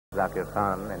Zakir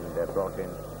Khan and brought in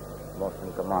Mohsin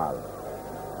Kamal.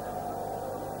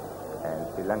 And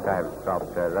Sri Lanka have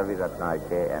stopped Ravi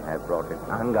Ratnayake and have brought in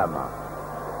Hangama.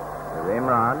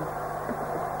 Imran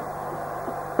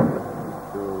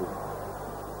to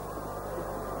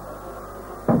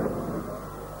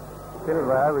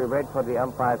Silva. We wait for the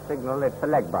umpire's signal. It's a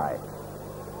leg by.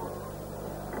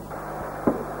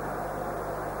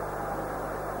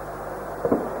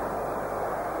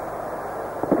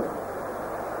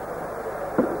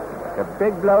 A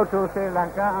big blow to Sri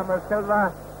Lanka. Amar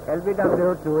Silva,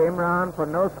 LBW to Imran for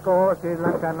no score. Sri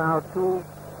Lanka now 2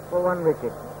 for 1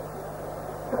 wicket.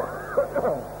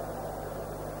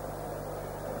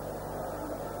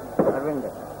 Arvind,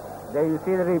 there you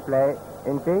see the replay,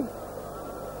 Inti.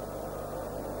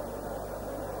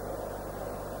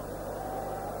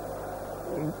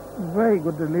 Very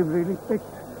good delivery. He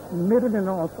picked Mirren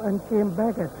off and came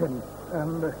back at him.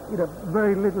 And he had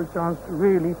very little chance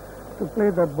really to play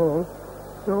that ball.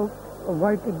 So a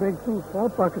wicket breakthrough for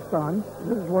Pakistan.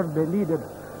 This is what they needed.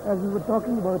 As we were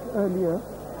talking about earlier.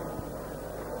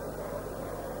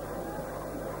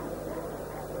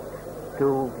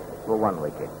 2 for 1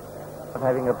 wicket. Not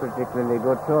having a particularly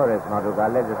good tour as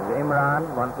Madhugale. This is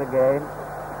Imran once again.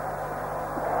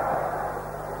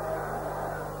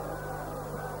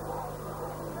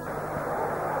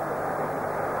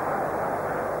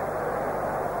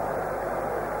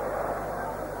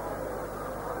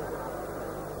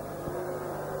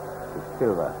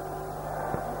 Silva.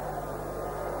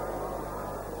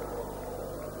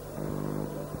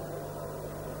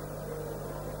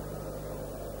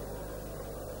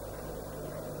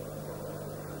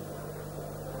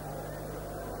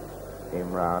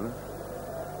 Imran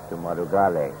to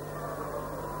Madhugale.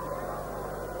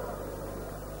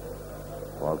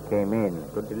 Ball came in.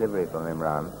 Good delivery from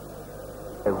Imran.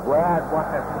 What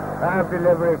a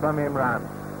delivery from Imran.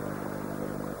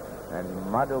 And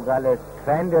Madhugale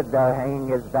stranded there, hanging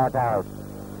his bat out.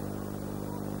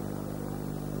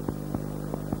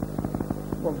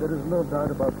 Well, there is no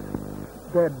doubt about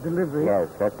that delivery. Yes,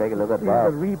 let's take a look at that.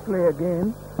 that. The replay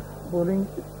again. Bowling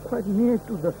quite near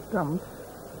to the stumps.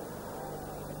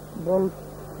 Ball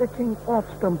pitching off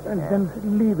stump and then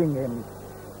leaving him.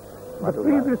 The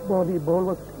previous ball he bowled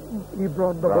was he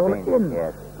brought the ball in.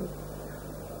 Yes.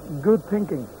 Good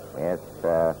thinking. Yes.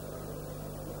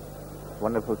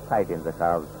 Wonderful sight in the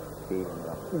crowd. You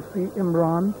see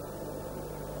Imran.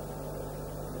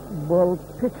 Ball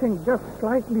pitching just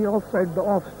slightly offside the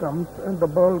off stump and the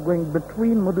ball going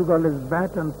between Madhugale's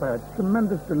bat and pad.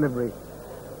 Tremendous delivery.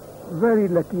 Very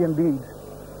lucky indeed.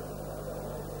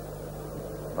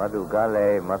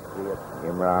 Madhugale must be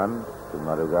Imran to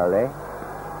Madhugale.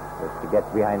 Just to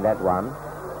get behind that one.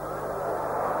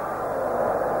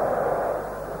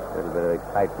 A little bit of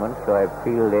excitement. Shoaib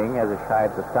fielding as a shy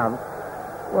at the stump.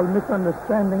 Well,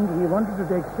 misunderstanding. He wanted to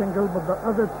take single, but the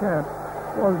other chap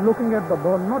was looking at the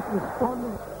ball, not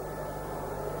responding.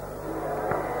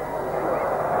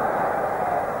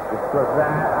 This was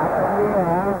up in the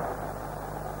air.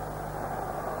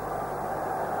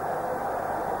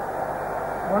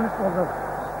 Well, it was a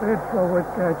straightforward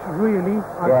catch, really.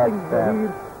 I think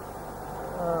Zahir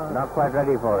not quite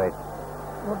ready for it.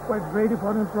 Not quite ready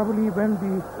for him. Probably went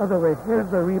the other way. Here's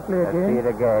the replay again. Let's see it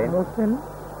again. Mohsin.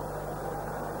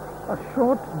 A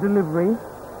short delivery,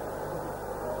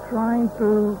 trying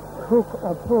to hook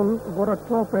or pull, got a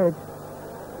top edge,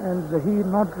 and he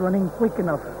not running quick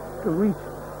enough to reach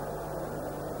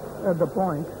at the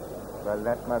point. Well,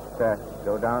 that must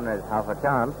go down as half a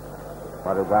chance.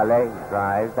 Madhugale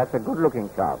drives. That's a good-looking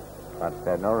shot, but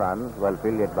no runs. Well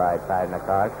fielded by Syed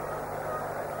Nakash.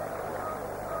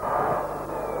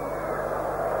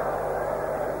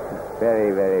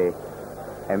 Very, very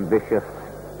ambitious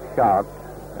shot.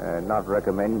 Not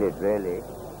recommended, really.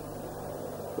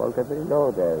 Ball kept very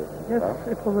low there. Yes,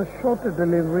 it was a shorter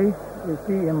delivery. You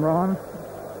see Imran.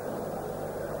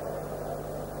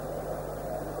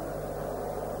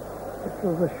 It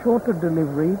was a shorter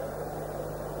delivery,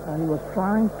 and he was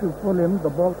trying to pull him. The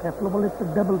ball kept low. Well, it's a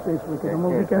double pace wicket.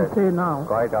 We can say now.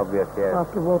 Quite obvious, yes.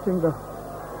 After watching the.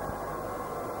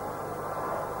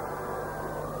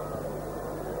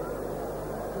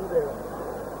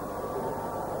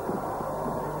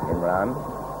 Imran.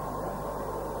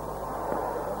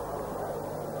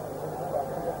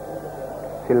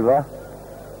 Silva.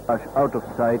 Out of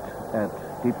sight at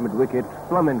deep mid-wicket,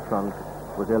 plumb in front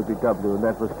was LBW, and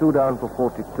that was 2 down for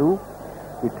 42.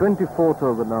 The 24th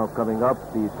over now coming up.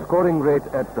 The scoring rate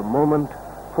at the moment,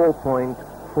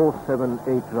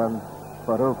 4.478 runs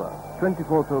per over.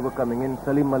 24th over coming in,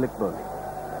 Salim Malik bowling.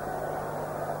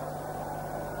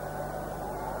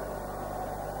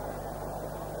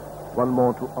 One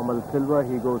more to Amal Silva.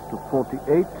 He goes to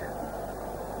 48.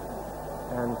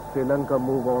 And Sri Lanka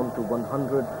move on to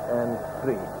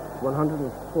 103.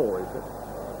 104, is it?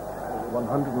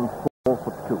 104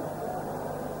 for 2.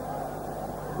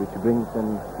 Which brings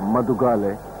in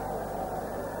Madugale,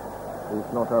 who's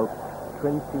not out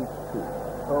 22.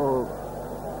 Oh,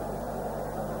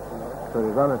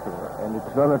 sorry, Ranatunga. And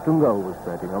it's Ranatunga who was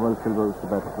batting. Amal Silva was the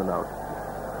batsman out.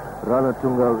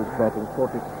 Ranatunga was batting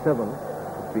 47.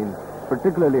 It's been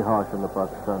particularly harsh on the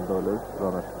Pakistan bowlers.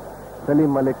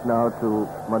 Salim Malik now to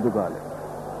Madugale.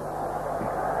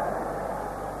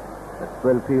 That's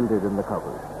well fielded in the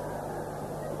covers.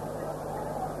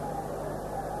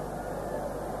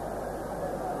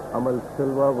 Amal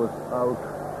Silva was out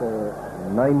for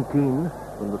 19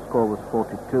 when the score was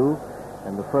 42,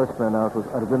 and the first man out was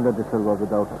Arvinder De Silva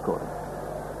without scoring.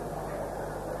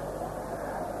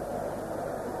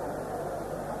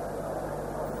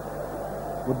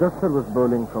 Mudassar was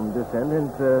bowling from this end, and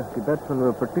the batsmen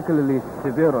were particularly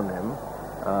severe on him,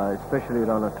 especially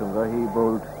Ranatunga. He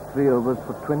bowled 3 overs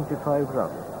for 25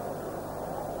 runs.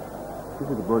 These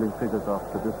are the bowling figures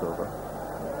after this over.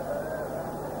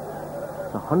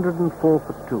 It's 104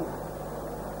 for 2.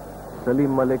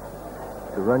 Salim Malik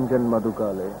to Ranjan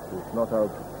Madugale, who's not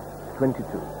out 22.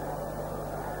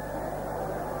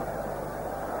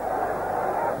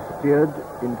 Steered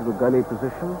into the gully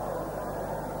position.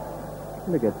 Let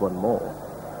me get one more.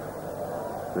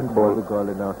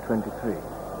 Madugale now 23.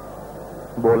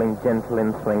 Bowling gentle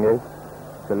in swingers.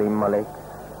 Salim Malik.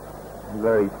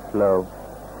 Very slow.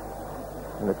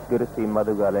 And it's good to see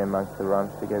Madugale amongst the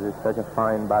runs because he's such a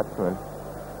fine batsman.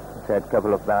 He's had a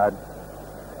couple of bad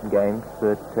games,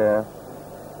 but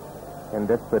in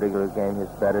this particular game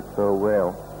he's batted so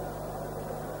well.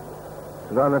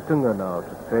 Ranatunga now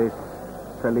to face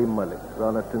Salim Malik.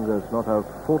 Ranatunga is not out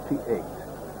 48.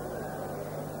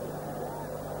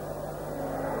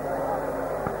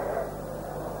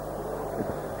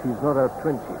 He's not out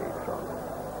 28 runs.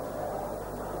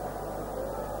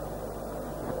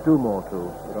 2 more to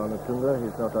Ranatunga.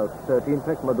 He's not out 30. In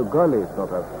fact, Madugale is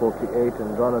not out 48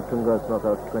 and Ranatunga is not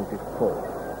out 24.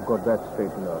 Got that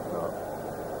straightened out now.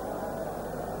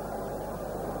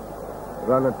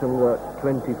 Ranatunga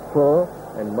 24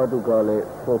 and Madugale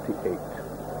 48.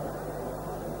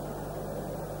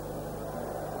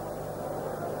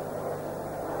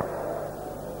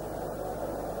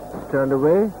 Turned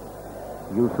away.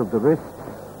 Use of the wrist.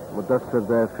 Mudassar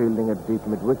there fielding at deep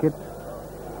mid-wicket.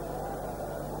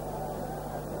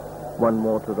 One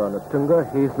more to Ranatunga.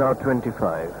 He's now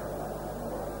 25.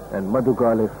 And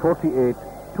Madugale 48,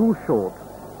 2 short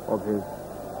of his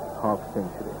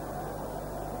half-century.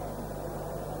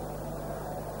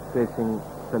 Facing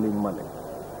Salim Malik.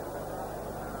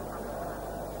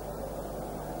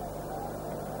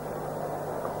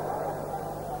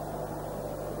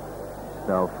 It's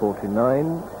now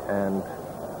 49, and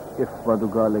if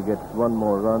Madugale gets one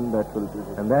more run, that will be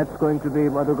it. And that's going to be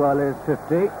Madugale's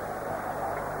 50.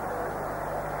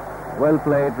 Well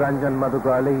played, Ranjan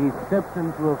Madugale. He stepped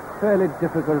into a fairly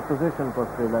difficult position for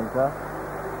Sri Lanka.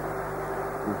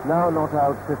 He's now not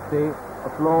out 50.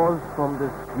 Applause from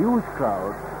this huge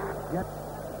crowd. Yet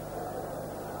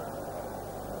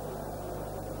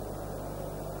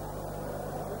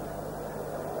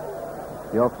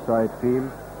the offside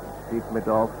field, deep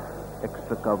mid-off,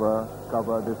 extra cover.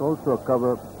 There's also a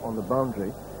cover on the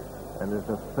boundary, and there's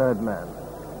a third man.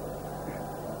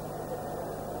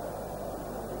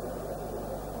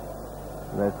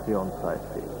 That's the onside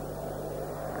field.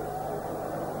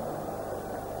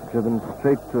 Driven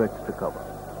straight to extra cover.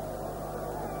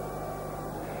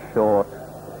 Short.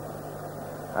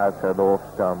 Outside off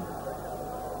stump.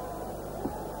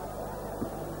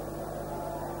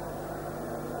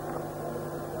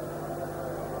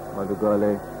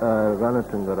 Madugale,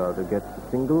 Ranatunga rather, gets the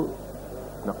single.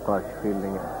 Naqash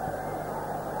fielding it.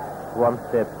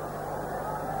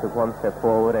 Took one step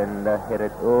forward and hit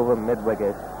it over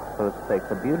mid-wicket. So it takes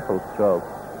a beautiful stroke.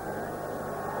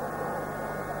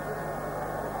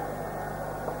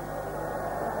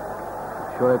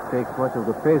 Sure, it takes much of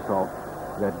the pace off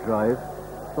that drive.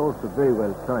 It's also very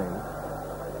well timed.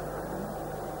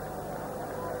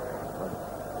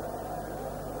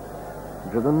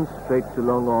 Driven straight to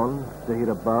long on, Zahir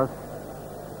Abbas.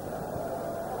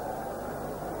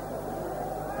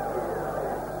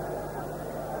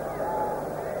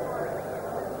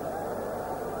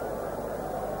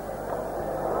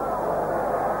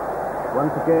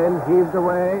 Once again, heaved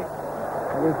away.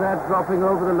 And is that dropping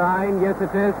over the line? Yes,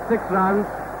 it is. 6 runs.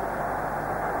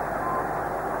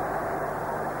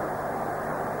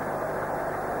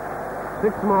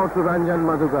 Six more to Ranjan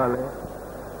Madugale.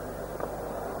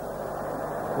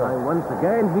 I once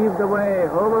again heaved away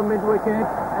over mid-wicket,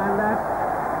 and that's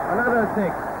another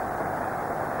 6.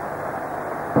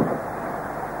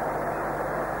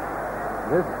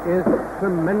 This is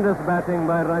tremendous batting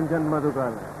by Ranjan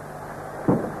Madhukar.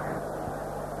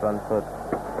 Front foot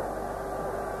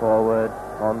forward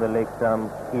on the leg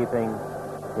stump, keeping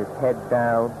his head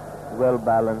down, well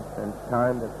balanced and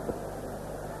timed.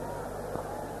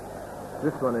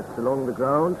 This one, it's along the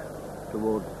ground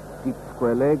towards deep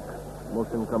square leg.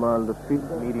 Mohsin Kamal, the field.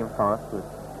 Medium fast with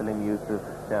Salim Yusuf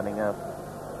standing up.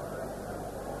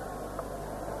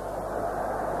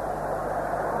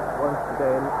 Once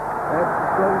again, that's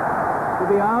going to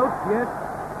be out, yes.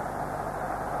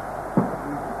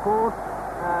 He's caught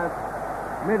at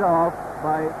mid-off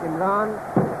by Imran,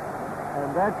 and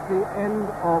that's the end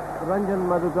of Ranjan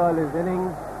Madhukal's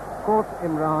innings. Caught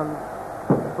Imran,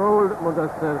 bowled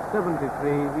Mudassar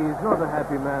 73. He's not a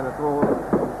happy man at all.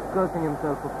 He's cursing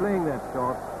himself for playing that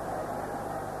shot.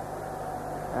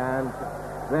 And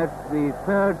that's the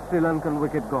third Sri Lankan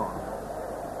wicket gone.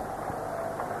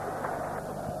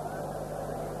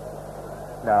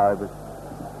 No, it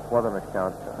wasn't a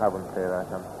chance. I wouldn't say that.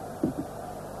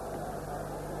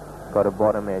 Got a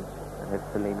bottom edge and hit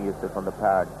Salim Yusuf on the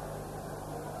pad.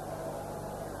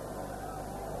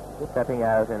 Stepping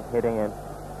out and hitting him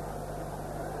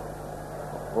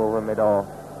over mid-off.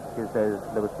 There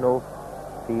was no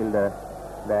fielder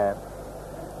there.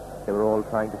 They were all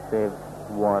trying to save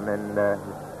one, and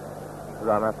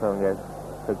Rana Tunga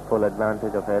took full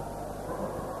advantage of it.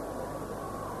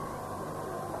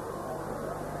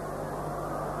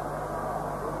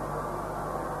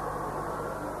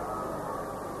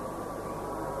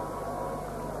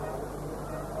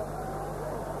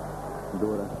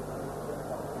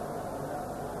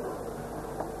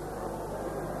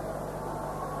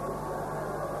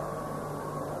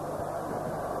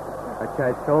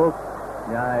 अच्छा stroke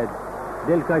यहाँ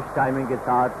दिलकश timing के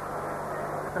साथ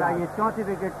ये चौथी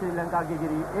wicket Sri Lanka की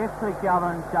गिरी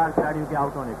 151 4 खिलाड़ियों के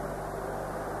आउट होने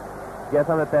पर।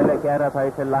 जैसा मैं पहले कह रहा था,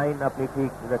 इसे लाइन अपनी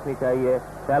ठीक रखनी चाहिए।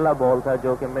 पहला बॉल था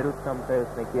जो कि मिडिल स्टंप से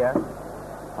उसने किया,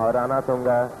 और Rana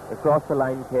Tunga cross the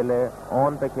line खेले,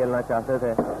 ऑन पे खेलना चाहते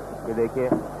थे। ये देखिए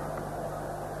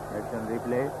एक्शन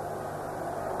रिप्ले,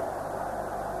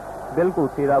 बिल्कुल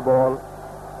सीधा बॉल,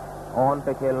 ऑन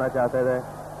पे खेलना चाहते थे,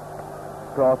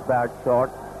 cross bat shot.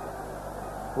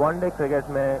 One day cricket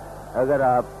में अगर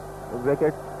आप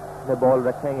विकेट में बॉल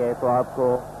रखेंगे तो आपको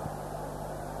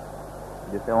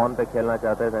जिसे ऑन पे खेलना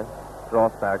चाहते थे,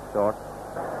 क्रॉस बैट शॉट,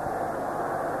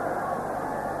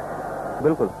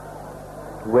 बिल्कुल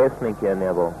वेस्ट नहीं किया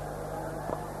नया बॉल।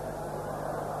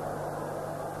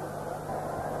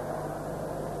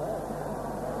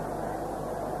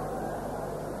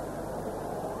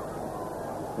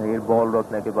 ये बॉल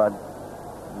रोकने के बाद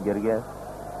गिर गया।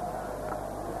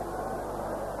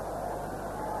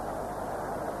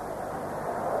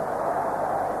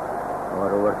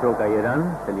 और ओवरथ्रो का ये रन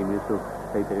सलीम यूसुफ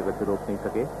सही तरीके से रोक नहीं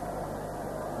सके।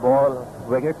 बॉल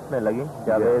विकेट्स में लगी।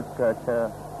 जावेद का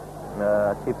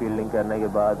अच्छी फील्डिंग करने के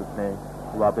बाद उसने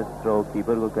वापस थ्रो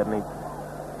कीपर को करनी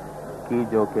की,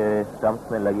 जो कि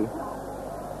स्टंप्स में लगी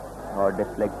और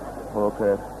डिफ्लेक्ट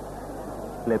होकर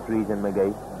स्लिप रीजन में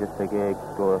गई, जिससे कि एक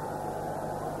स्कोर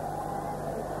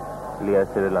लिया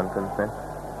श्रीलंकन से।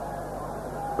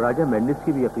 राजा मेंडिस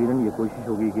की भी यकीनन ये कोशिश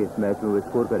होगी कि इस मैच में वो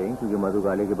स्कोर करें, क्योंकि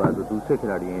मधुगाले के बाद वो दूसरे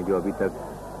खिलाड़ी हैं जो अभी तक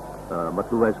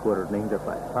मतलूबा स्कोर नहीं कर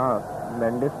पाए। हाँ,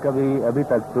 मेंडिस का भी अभी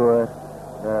तक जो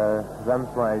रन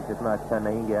स्माइल जितना अच्छा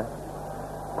नहीं गया।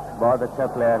 बहुत अच्छा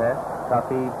प्लेयर है,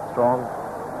 काफी स्ट्रॉन्ग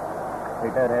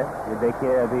हिटर है। ये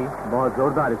देखिए अभी बहुत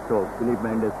जोरदार स्ट्रोक फिलिप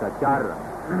मेंडिस का, 4 रन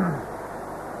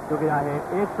जो गिरा है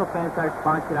 165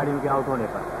 5 खिलाड़ियों के आउट होने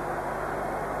पर।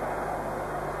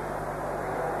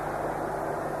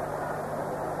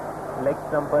 लेग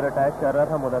स्टंप पर अटैक कर रहा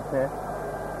था मुदस्सिर,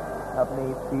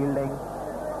 अपनी फील्डिंग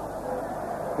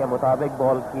के मुताबिक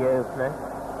बॉल की है उसने।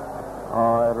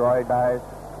 और रॉय डायस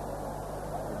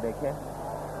देखें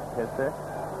फिर से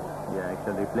ये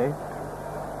एक्शन रिप्ले।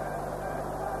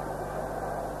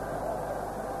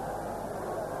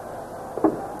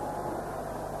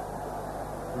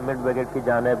 मिड विकेट की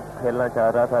जानिब खेलना चाह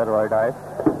रहा था रॉय डायस,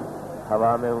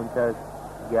 हवा में ऊंचा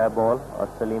गया बॉल और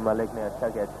सलीम मलिक ने अच्छा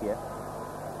कैच किया।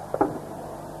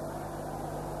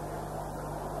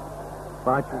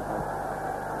 5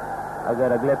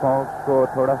 अगर अगले पांव को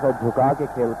थोड़ा सा झुका के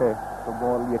खेलते तो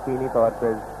बॉल यकीनी तौर पे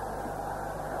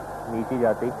नीचे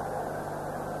जाती।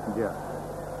 जी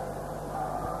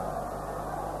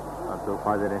अब तो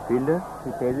फादर है फील्डर,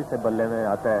 तेजी से बल्ले में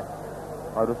आता है,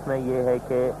 और उसमें यह है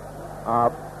कि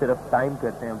आप सिर्फ टाइम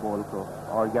करते हैं बॉल को,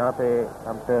 और यहाँ पे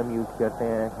हम टर्म यूज करते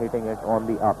हैं hitting it on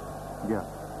the up. जी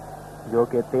जो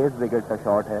कि तेज विकेट का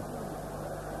शॉट है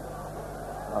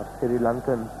और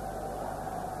श्रीलंकन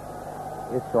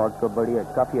इस शॉट को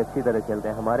काफ़ी अच्छी तरह खेलते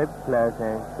हैं। हमारे प्लेयर्स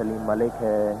हैं, सलीम मलिक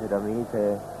है, रमीज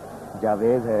है,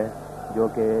 जावेद है, जो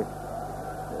कि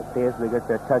तेज विकेट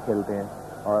पे अच्छा खेलते हैं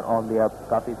और ऑन दी अप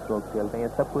काफ़ी स्ट्रोक खेलते हैं। ये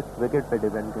सब कुछ विकेट पे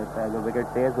डिपेंड करता है। अगर विकेट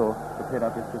तेज हो तो फिर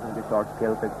आप इस किस्म के शॉट्स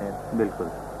खेल सकते हैं। बिल्कुल।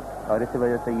 और इसी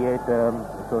वजह से ये टर्म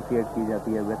एसोसिएट की जाती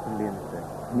है वेस्ट इंडियन से।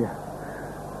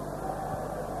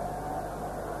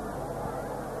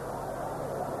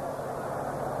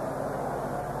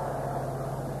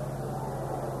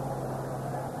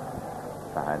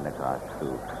 Behind the cars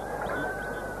too.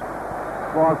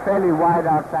 Ball fairly wide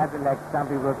outside the leg stump.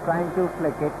 He was trying to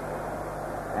flick it,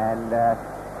 and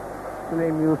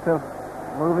Salim Yusuf,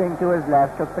 moving to his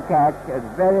left, took the catch. A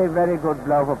very, very good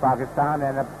blow for Pakistan,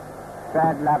 and a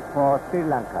bad luck for Sri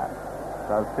Lanka.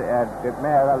 So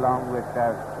Mayer, along with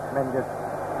Mendes,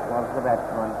 was the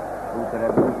batsman who could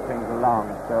have moved things along.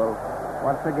 So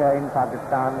once again,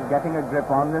 Pakistan getting a grip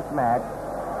on this match.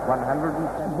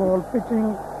 110. Ball pitching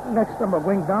leg stump,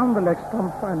 going down the leg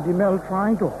stump, and Demel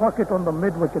trying to hook it on the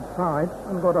mid-wicket side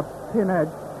and got a thin edge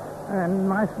and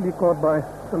nicely caught by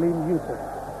Salim Yusuf.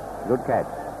 Good catch.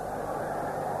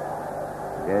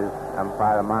 There's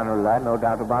umpire Amanullah, no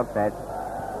doubt about that.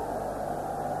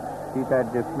 See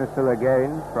that dismissal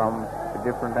again from a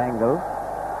different angle.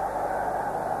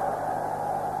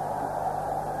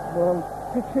 Ball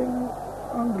pitching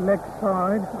on the leg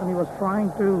side, and he was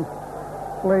trying to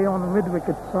play on the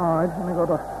mid-wicket side, and he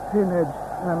got a thin edge,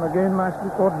 and again nicely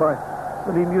caught by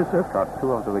Salim Yusuf. Got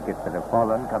two of the wickets that have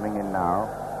fallen, coming in now.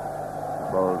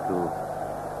 Ball to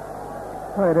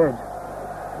Tight edge.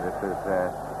 This is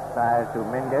fire to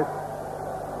Mendes.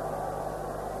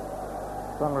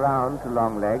 Swung round to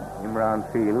long leg. Imran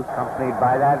field, accompanied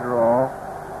by that raw.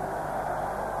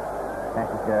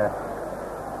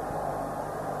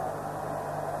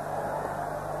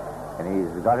 And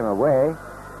he's got him away.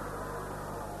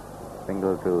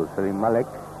 Single to Salim Malik.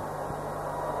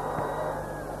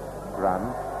 Run.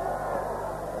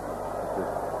 This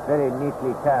is very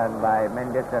neatly turned by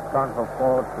Mendes. That's gone for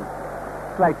 4 to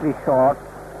slightly short.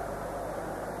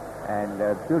 And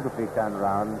beautifully turned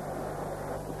round.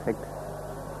 6.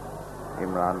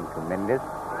 Imran to Mendes.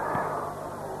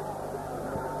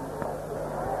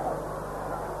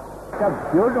 It's a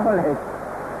beautiful hit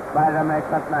by Ramesh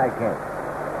Patnaike.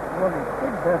 Well, he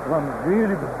hit that one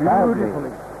really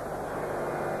beautifully.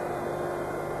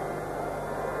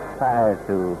 Fire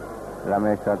to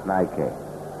Ramesh Patnaike.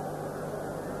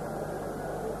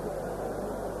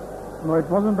 No, it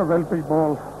wasn't a well-pitched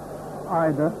ball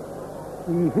either.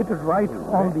 He hit it right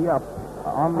on the up.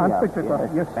 On the And up, picked it up,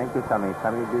 yes. Thank you, Sami.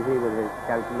 Sami busy with his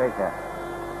calculator.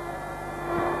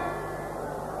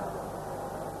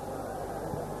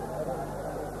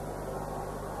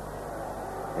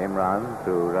 Imran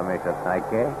to Ramesh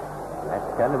Patnaike.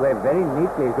 That's turned away very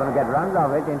neatly. He's going to get runs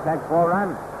of it. In fact, 4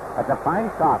 runs. That's a fine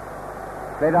shot.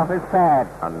 Straight off his pad.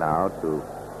 And now to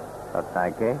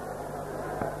Patnaike.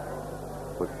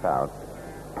 Pushed out.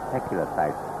 Spectacular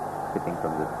sight. Sitting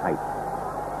from this height.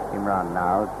 Imran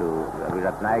now to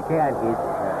Ratnaike, and he's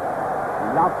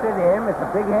lofted him. It's a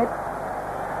big hit.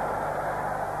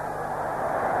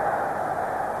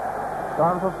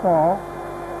 Gone for 4.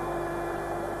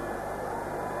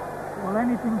 Well,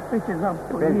 anything pitches up.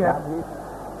 Built up.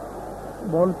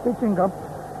 Ball pitching up,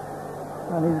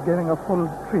 and he's getting a full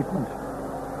treatment.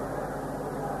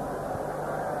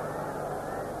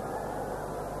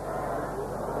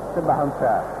 The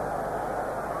bouncer.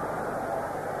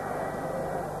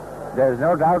 There's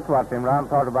no doubt what Imran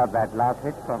thought about that last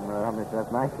hit from Ramesh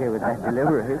Ratnaike with that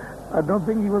delivery. I don't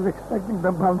think he was expecting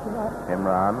the bouncer.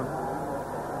 Imran.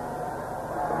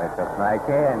 Ramesh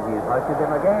Ratnaike, and he's hoisted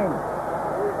him again.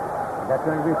 That's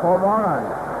going to be 4 more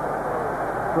runs.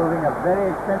 Proving a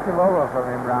very expensive over from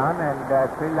Imran, and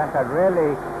Sri Lanka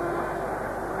really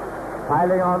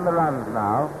piling on the runs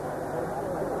now.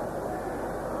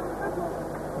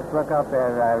 Let's work out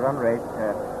their run rate,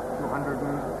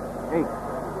 208.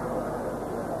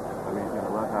 We're going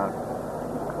to work out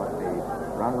what the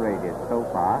run rate is so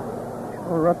far.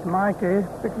 Ratnaike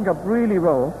picking up really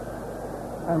well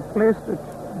and placed it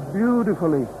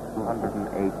beautifully.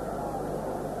 208.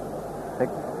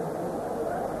 6.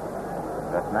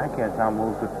 Ratnaike has now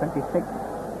moved to 26.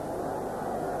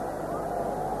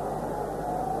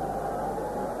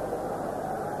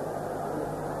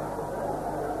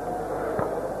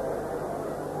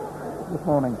 This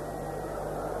morning.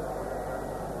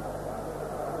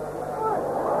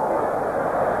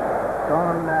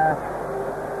 Stone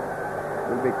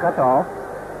will be cut off.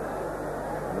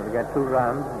 We'll get 2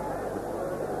 runs.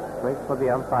 Wait for the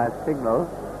umpire's signal.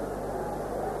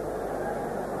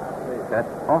 That's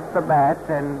off the bat,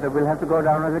 and will have to go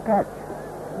down as a catch.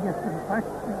 Yes, in fact,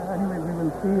 anyway, we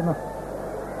will see in a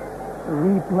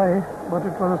replay, but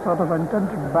it was a sort of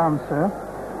intended bouncer,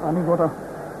 and he got a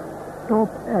top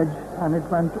edge, and it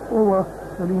went over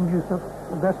Salim Yusuf.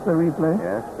 That's the replay.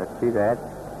 Yes, let's see that.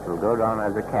 It will go down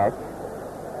as a catch.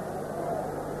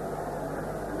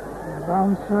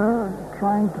 Bouncer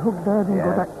trying to hook that, he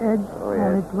got an edge,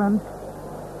 and it went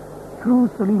through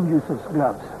Salim Yusuf's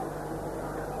gloves.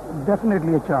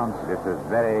 Definitely a chance. This is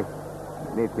very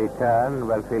neatly turned,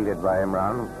 well fielded by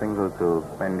Imran, single to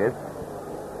Pendis.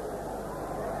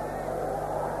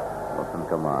 Mohsen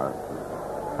Kamal.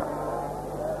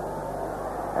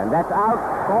 And that's out,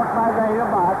 caught by Zahir.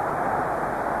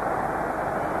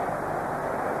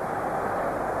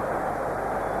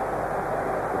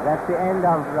 That's the end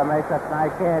of Ramesh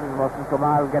Ratnaike, and Mohsen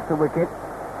Kamal gets a wicket.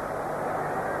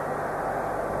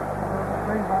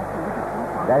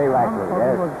 Very vital,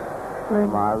 yes.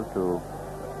 Kamal to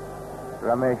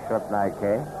Ramesh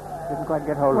Ratnaike. Didn't quite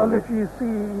get hold of it. Well, if you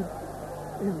see,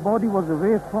 his body was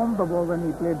away from the ball when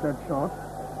he played that shot,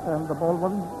 and the ball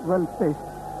wasn't well pitched.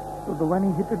 So when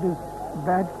he hit it, his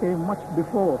bat came much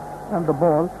before and the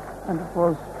ball, and it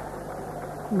was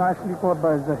nicely caught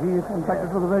by Zahir. In fact,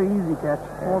 it was a very easy catch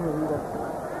for the leader.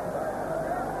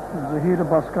 Zahir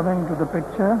Abbas coming into the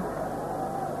picture.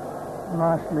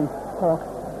 Nicely caught.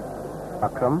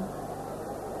 Akram.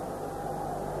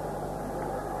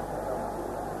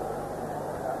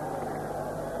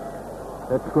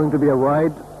 That's going to be a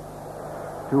wide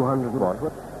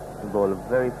 201. Ball,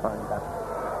 very fine bat.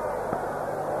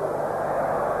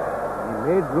 He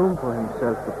made room for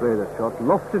himself to play the shot.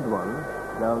 Lofted one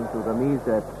down to Ramiz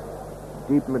at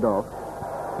deep mid-off.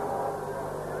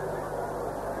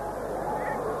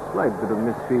 Slight bit of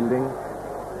misfielding.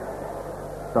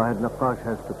 Zahid Naqash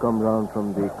has to come round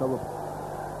from the cover.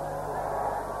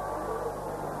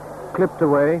 Clipped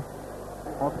away.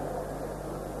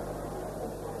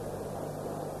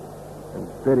 And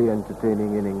very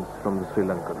entertaining innings from the Sri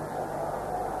Lankans.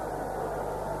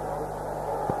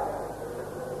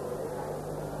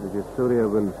 Vijay Surya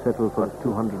will settle for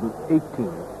 218.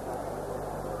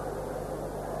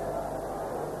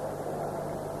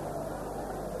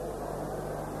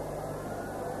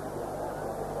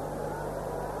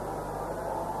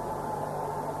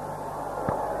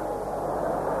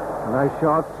 Nice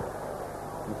shot.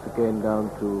 Once again down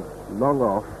to long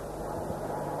off.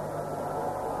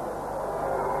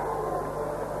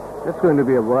 That's going to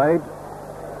be a wide.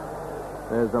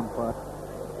 There's umpire.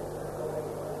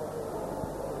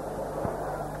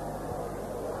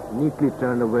 Neatly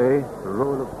turned away.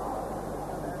 Roll of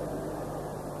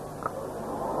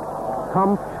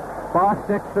thumped past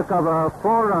extra cover.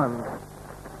 4 runs.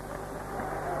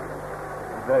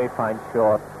 Very fine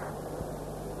shot.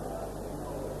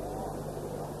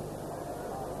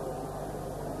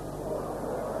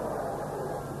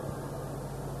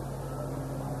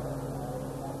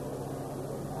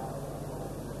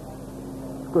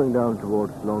 Going down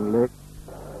towards long leg.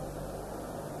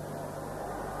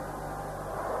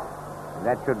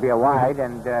 That should be a wide,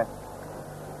 and the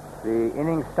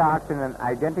inning starts in an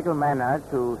identical manner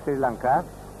to Sri Lanka.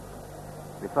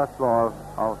 The first ball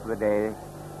of the day,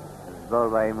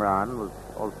 bowled by Imran, was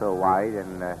also wide,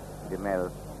 and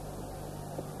Jamel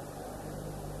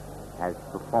has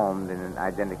performed in an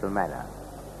identical manner.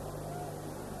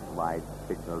 Wide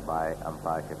signal by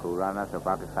umpire Shakur Rana, so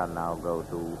Pakistan now go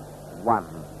to 1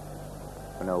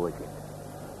 for no wicket.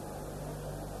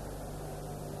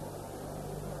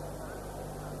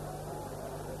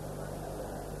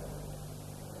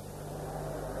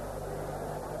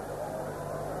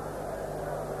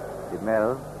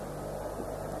 Jamel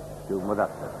to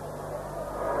Mudassar.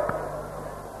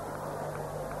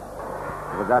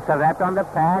 Mudassar wrapped on the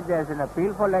pad. There's an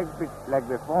appeal for leg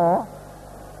before.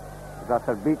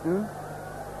 Mudassar beaten.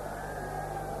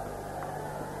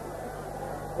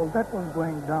 Well, that was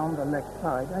going down the leg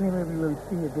side. Anyway, we will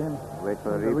see again. Wait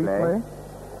for the replay.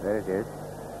 There it is.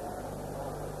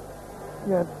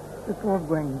 Yes, it was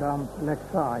going down the leg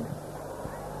side.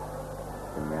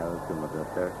 Jamel to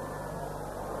Mudassar.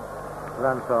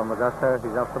 Run for Mudassar.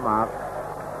 He's off the mark.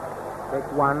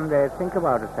 Take 1. They think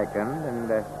about a second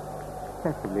and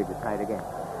sensibly decide again.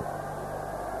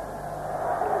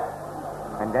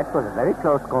 And that was a very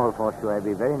close call for Shoaib.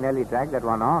 He very nearly dragged that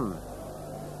one on.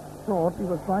 Thought he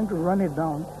was trying to run it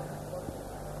down.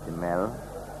 Jamel.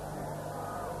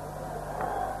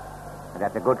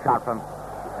 That's a good shot from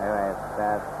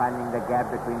finding the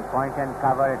gap between point and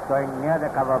cover. It's going near the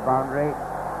cover boundary.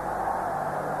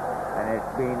 And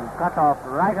it's been cut off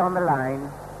right on the line.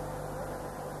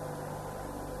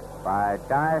 by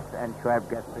Dias, and Shoaib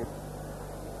gets it.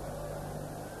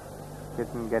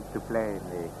 Didn't get to play in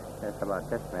the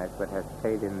Test match, but has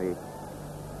played in the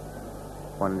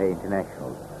one-day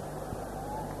internationals.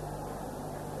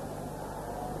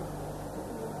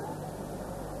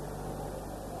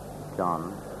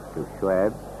 John to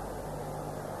Shoaib.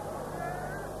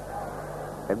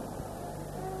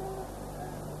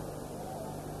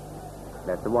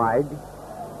 That's wide.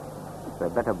 It's a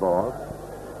better ball.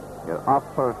 You're off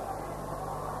for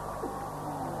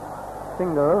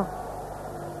single.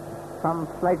 Some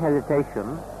slight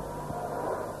hesitation.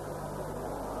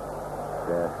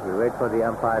 We wait for the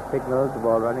umpire signals. The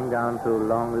ball running down to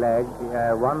long leg.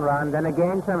 One run, then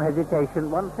again some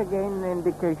hesitation. Once again, an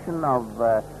indication of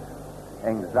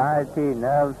anxiety,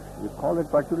 nerves. You call it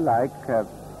what you like.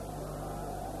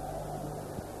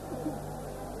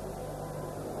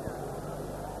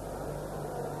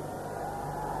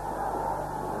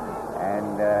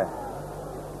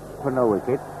 For no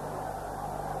wicket.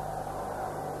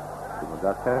 To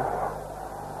Mudassar.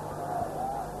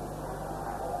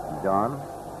 John.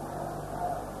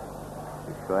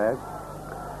 To Shoaib.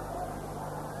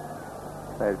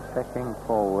 So stretching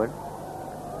forward.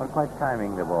 Not quite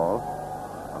timing the ball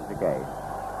on the gate.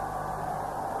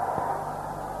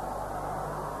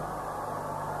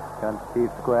 Turn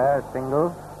Steve square,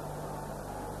 single.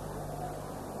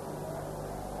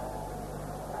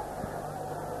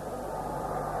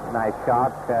 Nice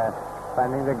shot,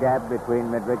 finding the gap between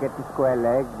mid-wicket and square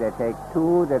leg. They take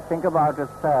two, they think about a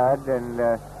third, and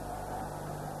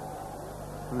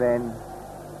then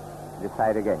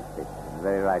decide against it.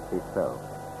 Very rightly so.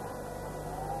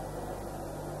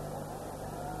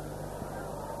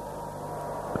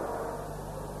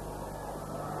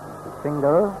 A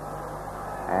single,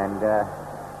 and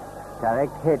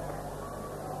direct hit.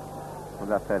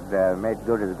 Mudassar made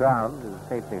good his ground,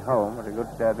 safely home, with a good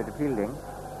bit of fielding.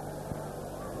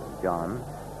 John.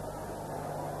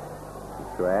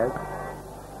 Shoaib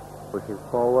pushes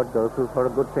forward, goes through for a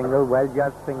good single, well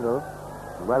judged single,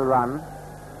 well run.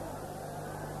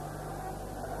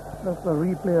 That's the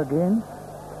replay again.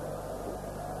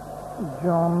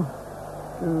 John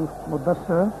to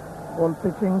Mudassar, ball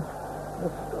pitching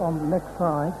just on the leg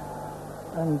side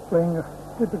and playing a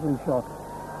typical shot.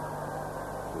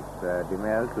 It's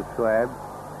Demel to Shoaib.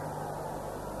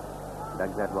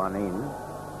 Dug that one in.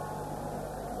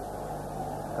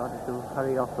 Started to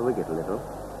hurry off the wicket a little.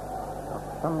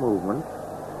 Some movement.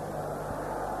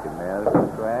 Demel to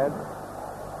Shoaib.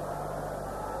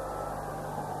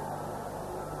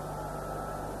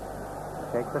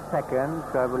 Take the second.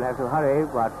 Shoaib will have to hurry,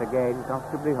 but again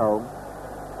comfortably home.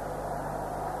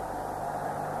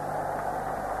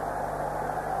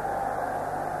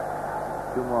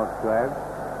 Two more Shoaib.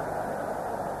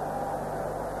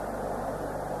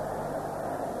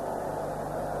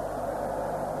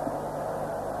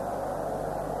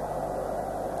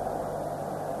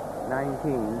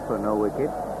 For no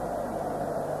wicket.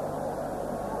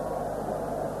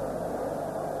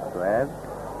 Shoaib.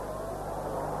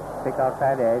 Pick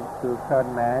outside edge to third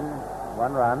man.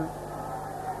 One run.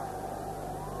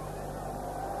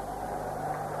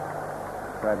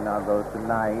 Shoaib now goes to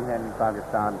 9 and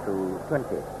Pakistan to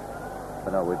 20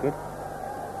 for no wicket.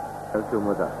 Goes to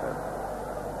Mudassar.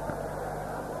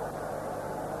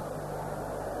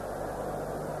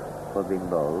 For being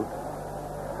bowled.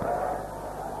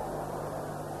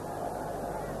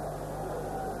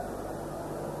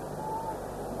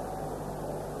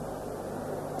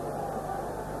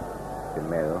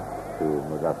 Mill to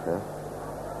Mudassar.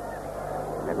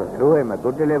 That was through him, a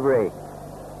good delivery.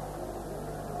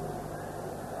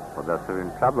 Mudassar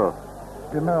in trouble.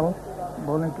 Demel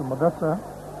bowling to Mudassar.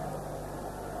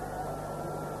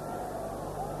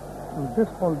 This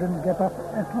ball didn't get up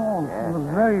at all. Yes. He was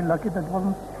very lucky that it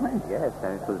wasn't straight. Yes,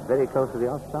 and it was very close to the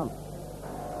off stump.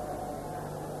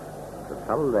 There's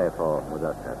trouble there for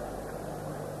Mudassar.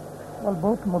 Well,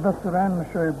 both Mudassar and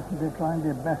Shoaib, they're trying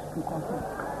their best to control.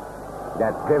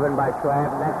 That's driven by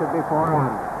Shoaib. That should be 4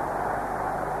 runs.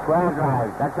 Square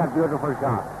drive. That's a beautiful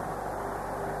shot.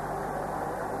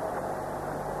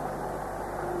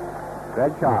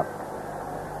 Great shot.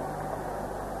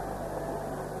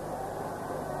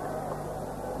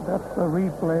 That's the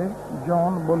replay.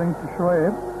 John bowling to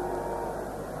Shoaib.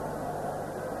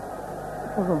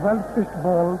 It was a well-pitched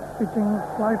ball, pitching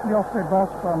slightly off the off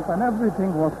stump, and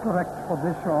everything was correct for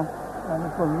this shot. And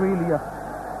it was really a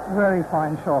very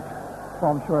fine shot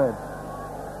from Shoaib.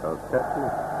 So certainly.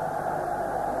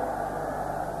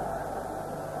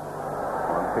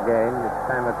 Once again, this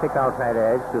time a thick outside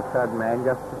edge to third man,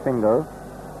 just a single.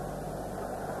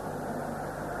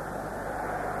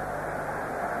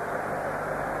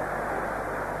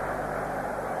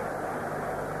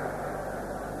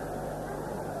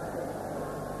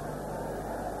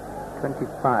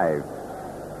 25.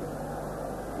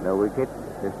 No wicket.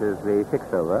 This is the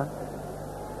 6th over.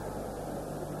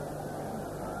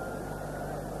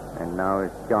 And now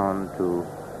it's gone to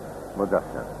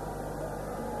Mudassar.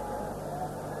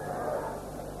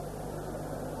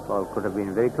 Ball could have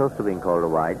been very close to being called a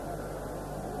wide.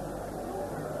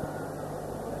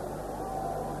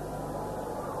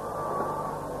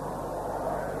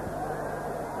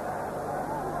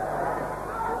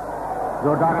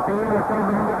 जोरदार appeal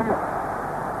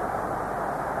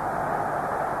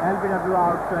LBW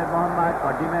out Shoaib Mohammad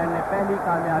और डिमैन ने पहली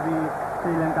कामयाबी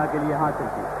श्रीलंका के लिए हासिल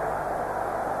की.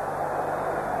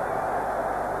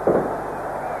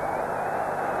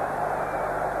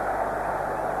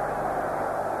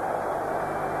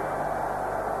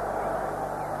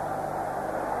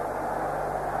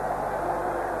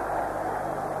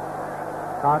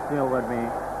 सातवें ओवर में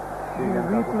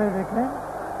रिप्ले देखें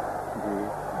जी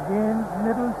गेंद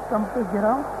मिडिल स्टंप पे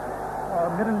गिरा और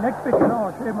मिडिल लेग पे गिरा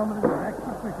और शोएब मोहम्मद बैक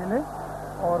फुट पे खेले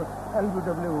और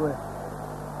LBW हुए.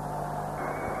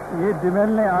 ये डिमेल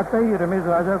ने आते ही रमेश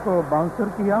राजा को बाउंसर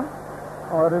किया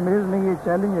और रमेश ने ये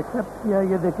चैलेंज एक्सेप्ट किया.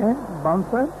 ये देखें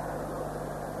बाउंसर,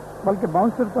 बल्कि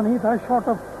बाउंसर तो नहीं था, शॉर्ट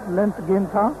ऑफ लेंथ गेंद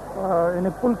था.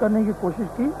 इन्हें पुल करने की कोशिश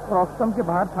की और ऑफ स्टंप के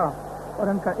बाहर था और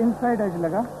इनका इनसाइड एज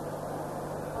लगा.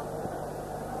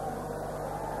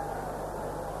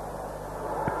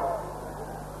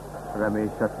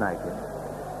 Ramesh Ratnayake.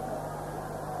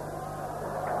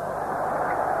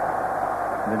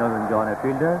 Vinod and John are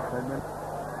fielders.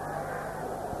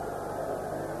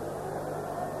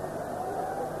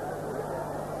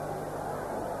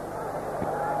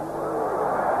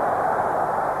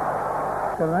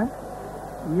 कर रहे हैं.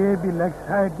 ये भी लेग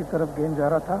साइड की तरफ गेंद जा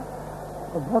रहा था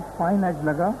और बहुत फाइन एज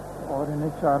लगा और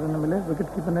इन्हें 4 रन मिले. विकेट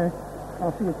कीपर ने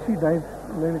काफ़ी अच्छी डाइव,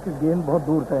 लेकिन गेंद बहुत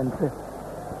दूर था इनसे.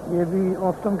 ये भी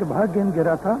ऑफ स्टंप के बाहर गेंद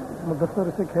गिरा था. मुदस्सर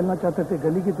इसे खेलना चाहते थे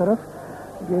गली की तरफ.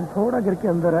 गेंद थोड़ा गिर के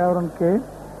अंदर आया और उनके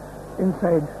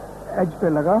इनसाइड एज पे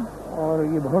लगा और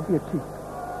ये बहुत ही अच्छी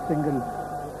सिंगल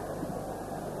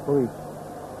हुई.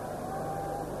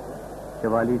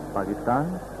 44 पाकिस्तान,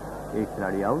 एक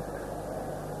खिलाड़ी आउट.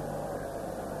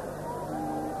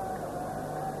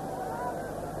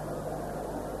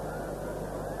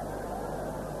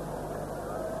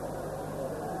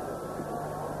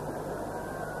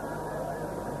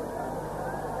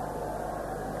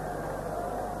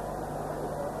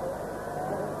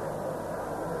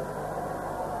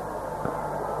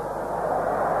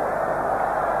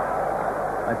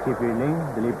 अच्छी फील्डिंग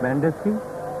दिलीप मेंडिस की.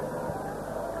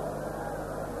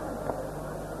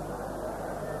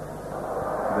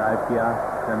 ड्राइव किया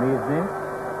शमीज ने.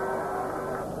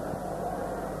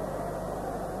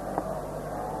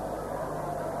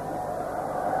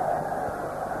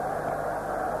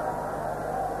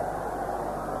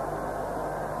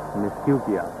 मिसक्यू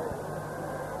किया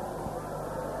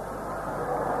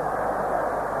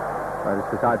और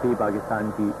इसके साथ ही पाकिस्तान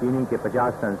की इनिंग के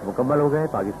 50 रन मुकम्मल हो गए.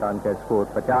 पाकिस्तान का स्कोर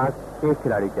 50, एक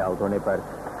खिलाड़ी के आउट होने पर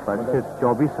सिर्फ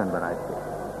 24 रन बनाए थे.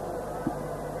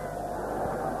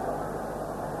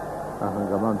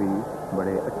 हंगामा भी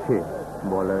बड़े अच्छे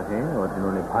बॉलर हैं और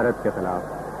जिन्होंने भारत के खिलाफ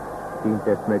 3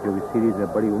 टेस्ट मैचों की सीरीज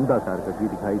में बड़ी उम्दा कारकर्दगी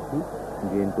दिखाई थी.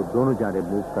 गेंद को दोनों जाने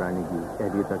मूव कराने की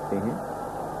अहलियत रखते हैं.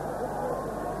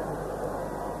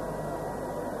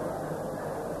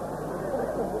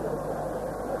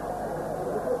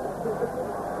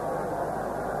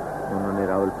 उन्होंने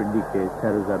रावलपिंडी के 6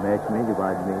 रोजा मैच में, जो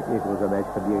बाद में 1 रोजा मैच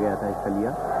कर दिया गया था, हिस्सा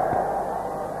लिया.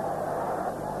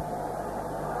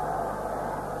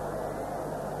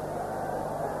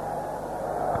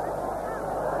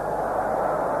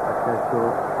 अच्छा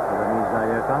शॉट रमीज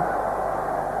राजा का.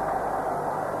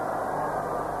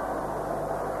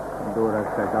 2 रन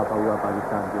का इजाफा हुआ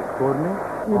पाकिस्तान के स्कोर में.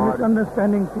 ये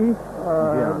मिसअंडरस्टैंडिंग थी.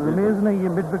 रमेश ने ये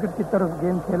मिड विकेट की तरफ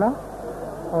गेंद खेला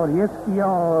और यस किया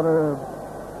और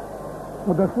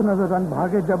मुदस्सर नजर रन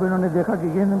भागे. जब इन्होंने देखा कि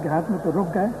गेंद इनके हाथ में तो रुक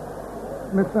गए.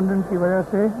 मिसअंडरस्टैंडिंग की वजह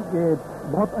से ये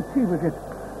बहुत अच्छी विकेट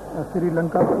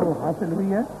श्रीलंका को हासिल हुई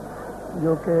है,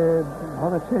 जो कि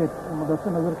बहुत अच्छे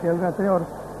मुदस्सर नजर खेल रहे थे और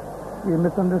ये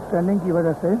मिसअंडरस्टैंडिंग की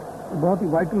वजह से बहुत ही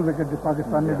वाइटल विकेट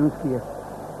पाकिस्तान ने लूज की है.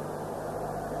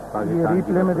 ये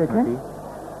रिप्ले में देखें.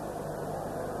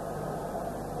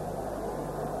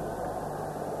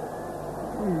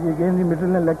 ये गेंद मिडिल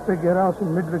ने लेग पे गिरा,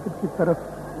 उसमें मिड विकेट की तरफ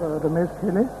रमेश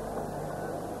खेले.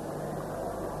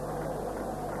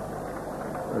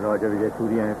 रॉजर विजय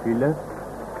सूर्या हैं फील्डर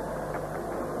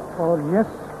और यस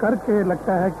करके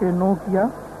लगता है कि नो किया.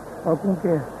 और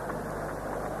क्योंकि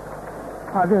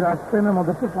आधे रास्ते में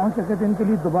मुदस्सर पहुंच सके थे, इनके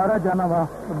लिए दोबारा जाना वहाँ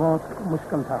तो बहुत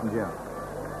मुश्किल था. जी हाँ.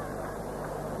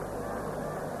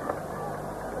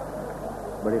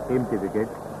 बड़े कीमती विकेट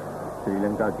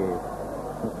श्रीलंका के।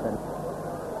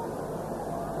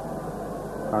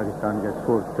 पाकिस्तान का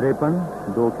स्कोर 53,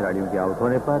 2 खिलाड़ियों के आउट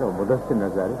होने पर, और मुदस्सिर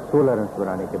नजर 16 रन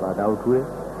बनाने के बाद आउट हुए।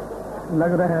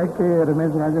 लग रहा है कि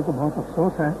रमेश राजा को बहुत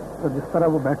अफसोस है, तो जिस तरह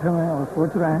वो बैठे हुए हैं और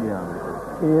सोच रहे हैं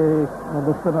कि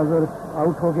मुदस्सिर नजर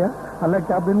आउट हो गया।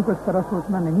 हालांकि अब इनको इस तरह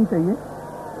सोचना नहीं चाहिए।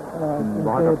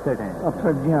 बहुत अपसेट हैं।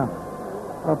 अपसेट, जी हाँ।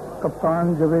 अब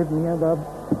कप्तान जावेद मियांदा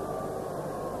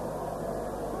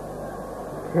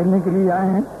खेलने के लिए आए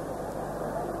हैं।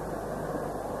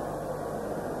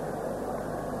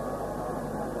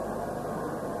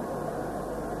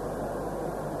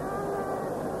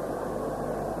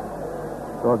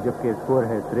 तो अब जबकि स्कोर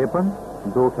है 53,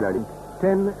 2 खिलाड़ी।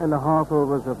 10.5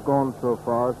 overs have gone so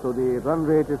far, so the run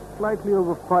rate is slightly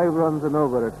over 5 runs an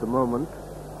over at the moment.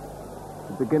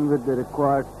 To begin with, the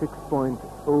required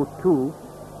 6.02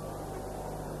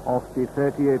 of the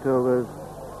 38 overs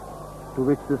to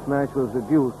which this match was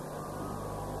reduced.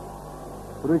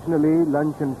 Originally,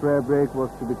 lunch and prayer break was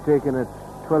to be taken at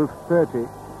 12:30,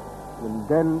 and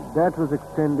then that was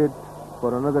extended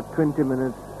for another 20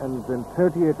 minutes, and then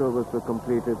 38 overs were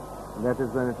completed. And that is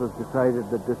when it was decided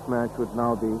that this match would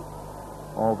now be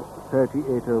of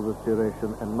 38 overs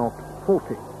duration and not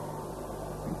 40.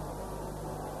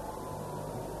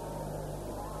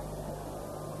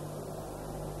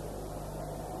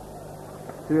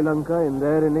 Sri Lanka in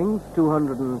their innings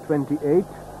 228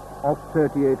 of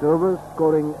 38 overs,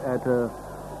 scoring at a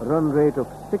run rate of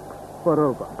 6 per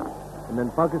over. And then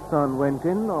Pakistan went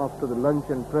in after the lunch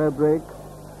and prayer break.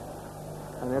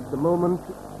 And at the moment,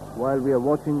 while we are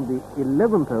watching the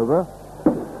 11th over,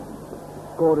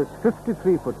 score is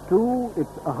 53 for 2.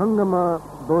 It's Ahangama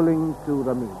bowling to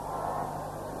Rami.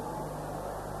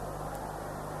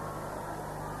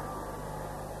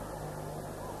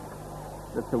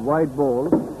 That's a wide ball.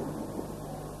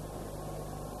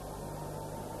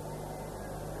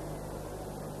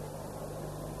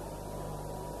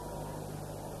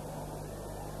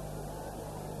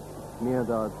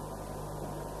 Mianda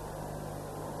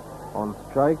on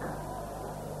strike.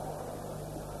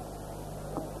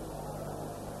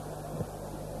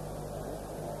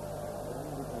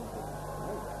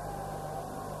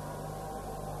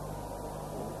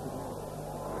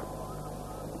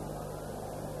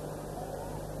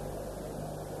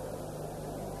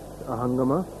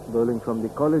 Ahangama bowling from the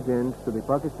college end to the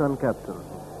Pakistan captain.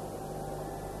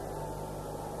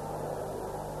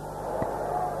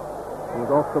 He's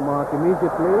off the mark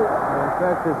immediately, and in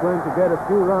fact is going to get a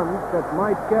few runs that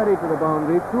might carry to the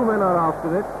boundary. 2 men are after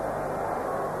it.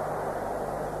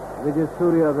 Vijay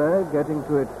Surya there getting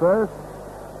to it first.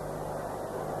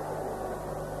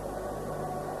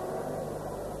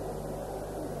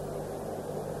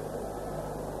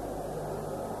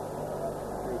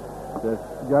 That's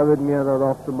Javed Mianda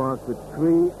off the mark with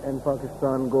 3, and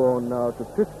Pakistan go on now to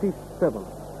 57.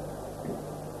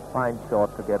 Fine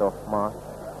shot to get off mark.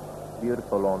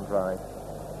 Beautiful on drive.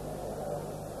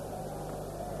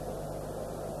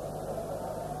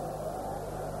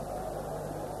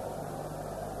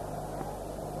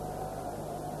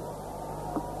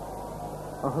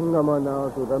 Ahangama now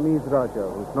to Ramiz Raja,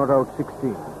 who's not out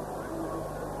 16.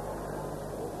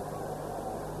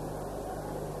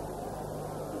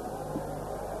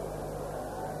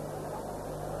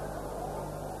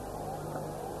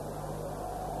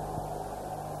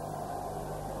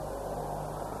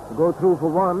 Go through for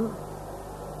 1.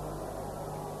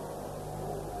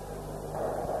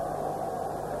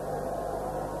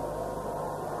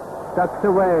 Tucks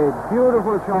away.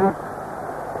 Beautiful shot.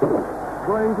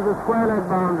 Going to the square leg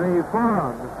boundary. 4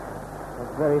 runs. A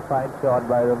very fine shot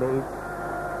by Ramesh.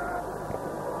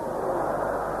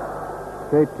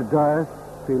 Straight to Dyer,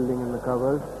 fielding in the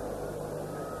covers.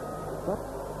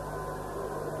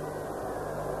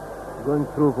 Going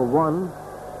through for 1.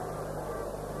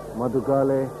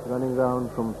 Madhugale running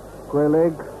round from square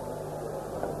leg.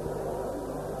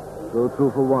 Go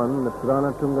through for 1. That's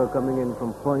Rana Tunga coming in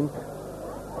from point.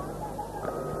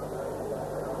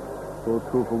 Go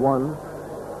through for 1.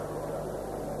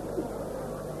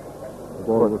 The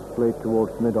ball was played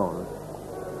towards mid-on.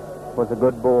 Was a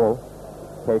good ball.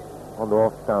 Pitched on the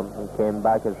off stump and came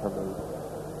back at Ramesh.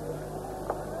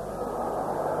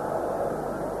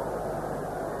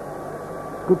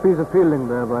 Good piece of fielding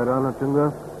there by Rana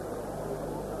Tunga.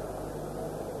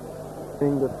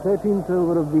 In the 13th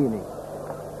over of the inning.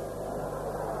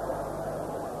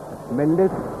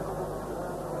 Mendes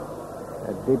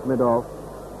at deep mid-off.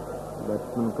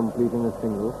 Batsman completing a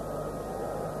single.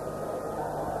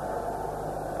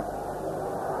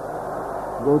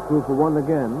 Go through for 1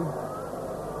 again.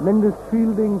 Mendes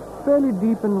fielding fairly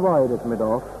deep and wide at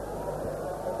mid-off.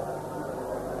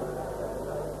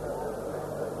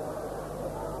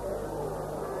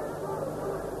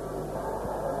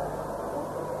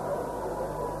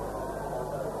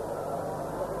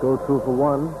 go through for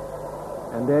one,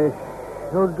 and they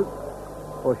should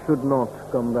or should not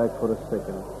come back for a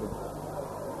second.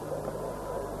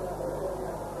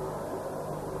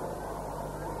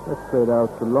 Let's play it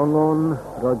out to long on.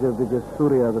 Roger Vijay,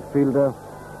 the fielder,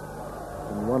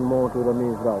 and one more to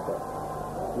Ramesh Rauta.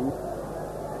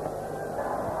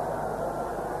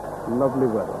 Lovely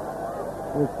weather.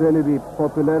 It's really the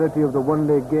popularity of the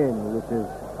one-day game which is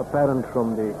apparent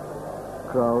from the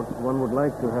crowd. One would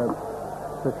like to have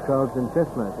such crowds in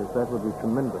test matches. That would be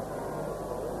tremendous.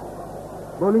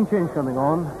 Bowling change coming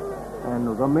on, and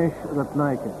Ramesh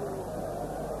Ratnayake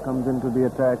comes into the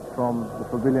attack from the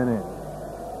pavilion end.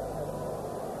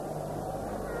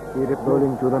 He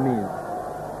bowling to Ramesh.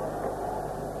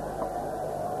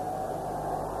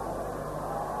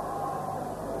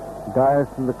 Dias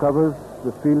in the covers,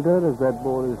 the fielder, as that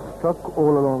ball is struck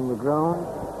all along the ground.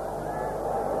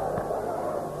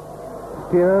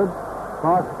 Steered,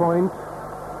 pass point.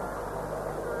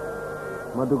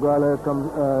 Madhugala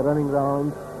comes running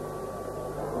round.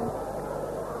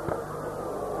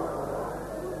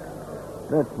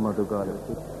 That's Madhugala.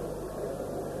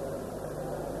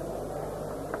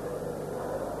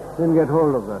 Didn't get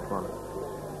hold of that one.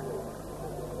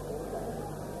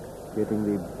 Getting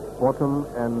the bottom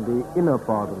and the inner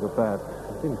part of the bat.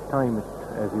 Didn't time it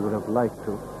as he would have liked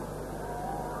to.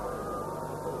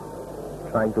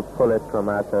 Trying to pull it from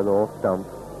outside the off stump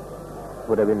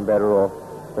would have been better off,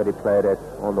 but he played it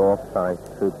on the offside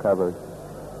through covers.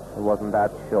 It wasn't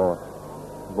that short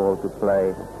ball to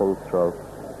play full stroke.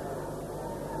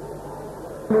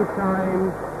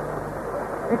 Time,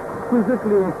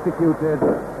 exquisitely executed.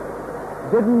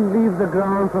 Didn't leave the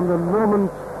ground from the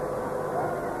moment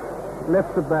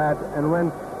left the bat and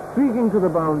went streaking to the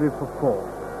boundary for four.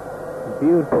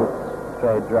 Beautiful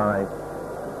straight drive.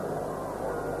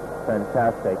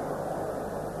 Fantastic.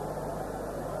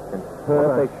 In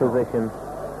perfect position.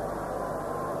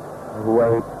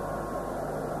 Weight.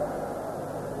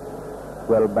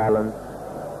 Well balanced.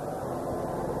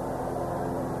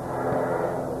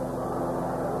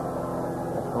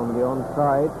 On the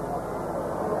onside.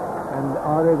 And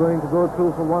are they going to go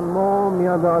through for one more?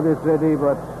 Mianda is ready,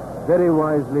 but very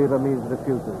wisely Ramesh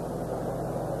refuses.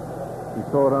 He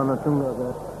saw Ranatunga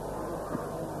there.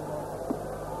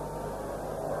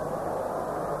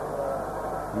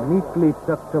 Neatly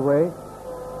tucked away.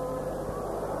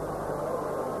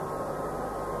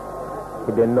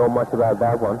 He didn't know much about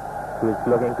that one. He was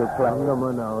looking to play.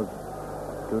 Hangama now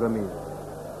to Ramesh.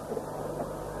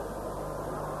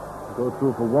 Go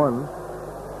through for one.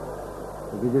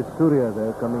 Vijay Surya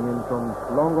there coming in from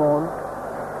long on.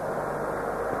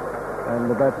 And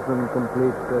the batsman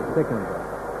completes the second.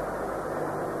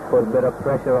 Put a bit of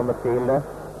pressure on the fielder.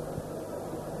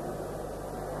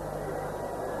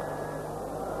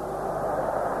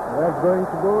 That's going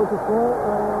to go to four.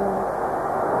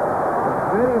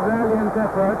 A very valiant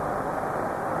effort,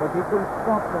 but he couldn't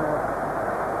stop there.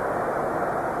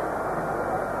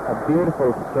 A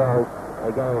beautiful stroke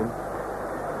again.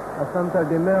 Asanta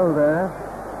Demel there,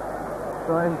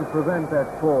 trying to prevent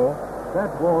that four.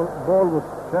 That ball was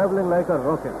traveling like a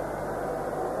rocket.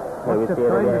 Here we Must see have it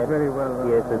timed again. it very well.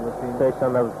 Yes, it's fish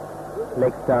on the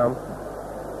leg stump.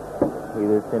 He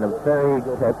was in a very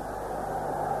good hit.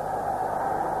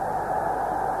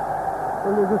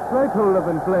 Well, there's a slight hold-up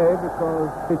in play because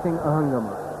pitching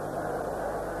Ahangama.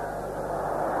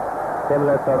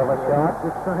 Similar sort of a shot.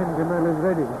 This time Demel is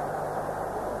ready.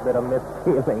 Bit of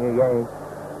misfielding again.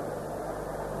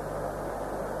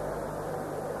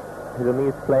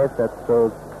 Ramesh plays that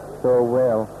stroke so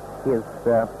well. He's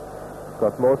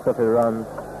got most of his runs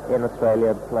in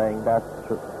Australia playing that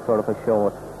sort of a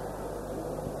shot.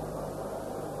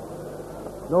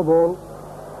 No ball.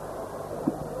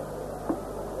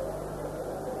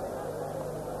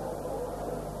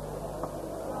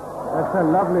 That's a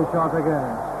lovely shot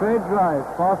again. Straight drive,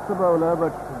 past the bowler,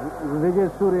 but Vijay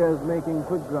Surya is making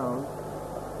quick ground.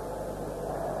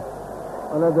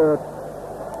 Another,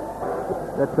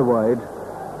 that's a wide.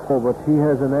 Oh, but he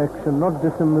has an action not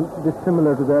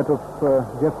dissimilar to that of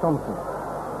Jeff Thompson.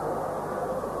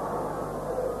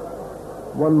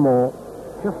 One more,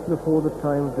 just before the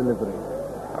time of delivery.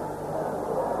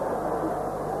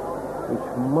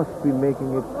 Which must be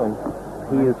making it And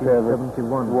he used to have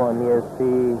 71. Yes,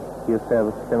 he used to have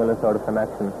a similar sort of an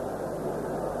action.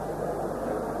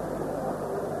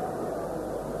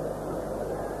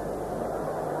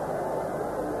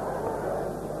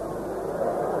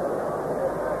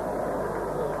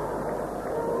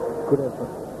 Good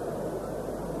effort.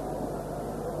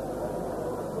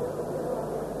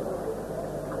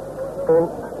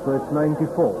 So it's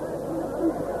 94.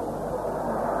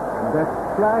 And that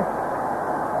flash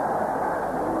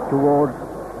towards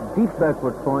deep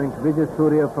backward point. Vijay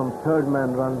Surya from third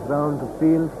man runs round to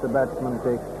field. The batsman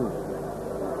takes 2.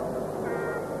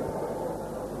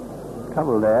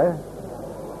 Trouble there.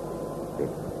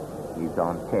 He's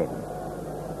on 10.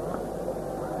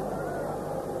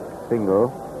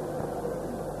 Single.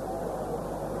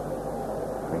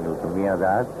 Single to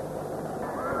Mianda.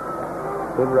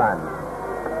 Good run.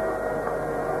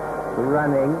 Good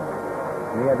running.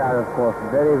 Mianda, of course,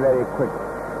 very, very quick.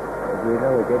 As we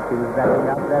know, wicket. He was batting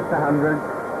up. That's 100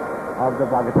 of the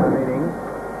Pakistan innings.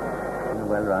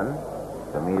 Well run.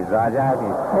 Ramesh Raja, he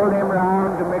pulled him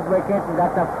round to mid-wicket, and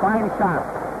that's a fine shot.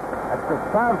 That's a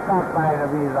superb shot by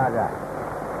Ramesh Raja.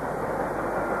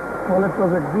 Well, it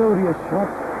was a glorious shot.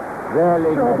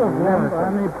 Really Shot of magnificent. Lanka,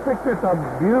 and he picked it up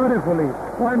beautifully,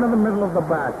 right in the middle of the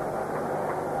bat.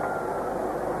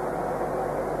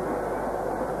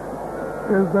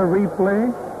 Here's the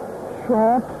replay.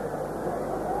 Shot.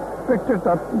 Picked it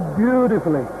up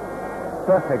beautifully.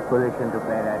 Perfect position to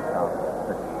play that shot.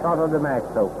 The shot of the match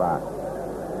so far.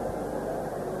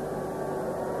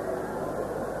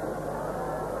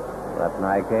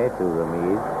 Ratnaike to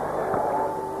Ramesh.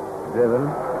 Driven.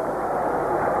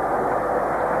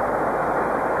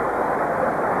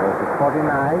 Goes to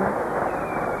 49.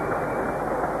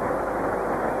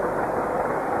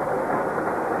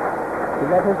 Is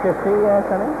that his 50,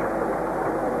 Sonny?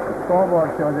 The scoreboard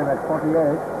shows him at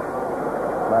 48.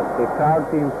 But the crowd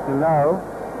seems to know.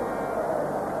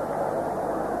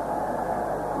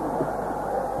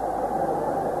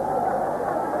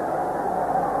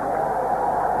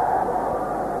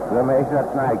 Ramesh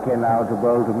Ratnaike now to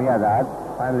bowl to Mianda.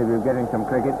 Finally, we're getting some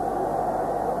cricket.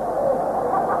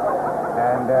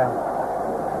 And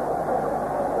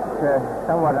it's a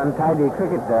somewhat untidy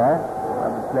cricket there. The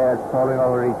players falling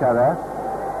over each other.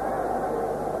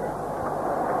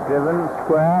 Driven,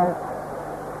 square.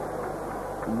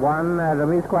 One,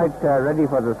 Ramesh quite ready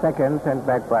for the second, sent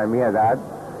back by Mianda.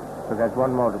 So that's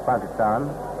one more to Pakistan.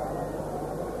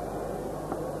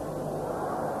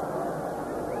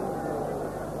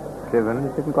 Driven, he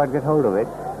didn't quite get hold of it.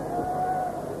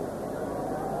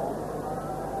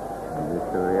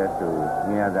 Surya to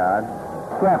Mianda.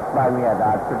 Swept by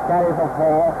Mianda. To carry for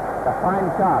 4. A fine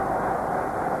shot.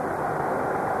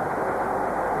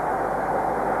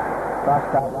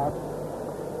 Crossed out.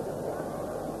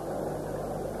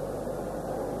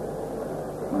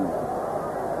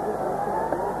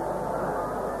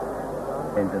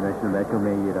 International मैचों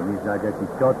में ये रमेश राजा की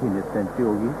चौथी list century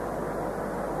होगी।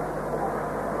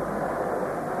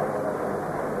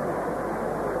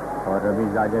 और रमेश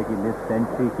राजा की list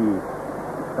century की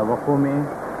तवक्को में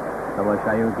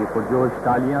तमाशाइयों की पुरजोश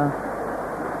तालियां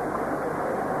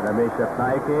रमेश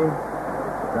रत्नायके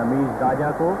रमेश राजा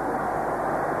को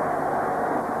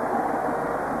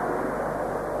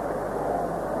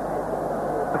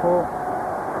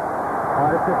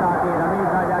और इसके साथ ही रमेश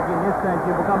राजा की लिस्ट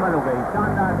सेंचुरी मुकम्मल हो गई।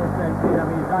 शानदार लिस्ट सेंचुरी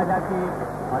रमेश राजा की।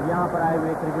 और यहाँ पर आए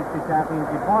हुए क्रिकेट की शौकीन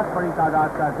की बहुत बड़ी तादाद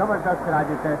का जबरदस्त खिराज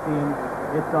तहसीन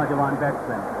इस नौजवान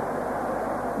बैट्समैन।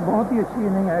 बहुत ही अच्छी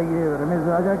इनिंग है ये रमेश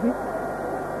राजा की।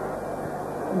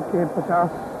 इनके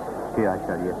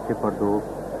 50.02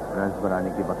 रन बनाने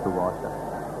की मकतूबा औसत।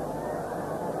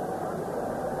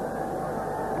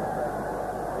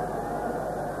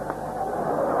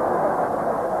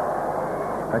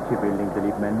 अच्छी फील्डिंग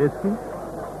दिलीप मेंडिस की।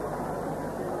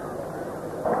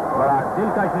 बड़ा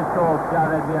दिलकश स्ट्रोक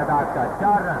जावेद मियांदा का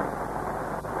 4 रन।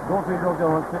 2 फील्डरों के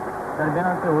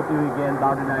दरमियान से होती हुई गेंद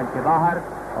बाउंड्री लाइन के बाहर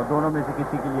और दोनों में से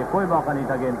किसी के लिए कोई मौका नहीं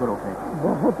था गेंद को रोकने।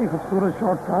 बहुत ही खूबसूरत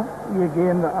शॉट था। ये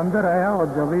गेंद अंदर आया और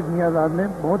जावेद मियांदा ने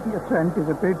बहुत ही अच्छा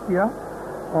एंटिसिपेट किया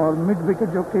और मिड विकेट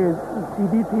जो कि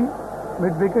सीधी थी,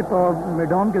 मिड विकेट और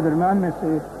मिड ऑन के दरमियान में से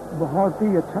बहुत ही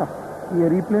अच्छा। ये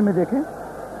रिप्ले में देखें,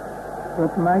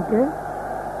 रत्नायके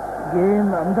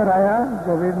गेंद अंदर आया,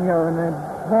 जावेद मियांदा ने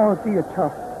बहुत ही अच्छा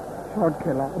शॉट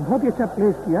खेला, बहुत ही अच्छा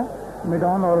प्लेस किया मिड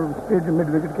ऑन और स्ट्रेट मिड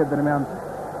विकेट के दरमियान से।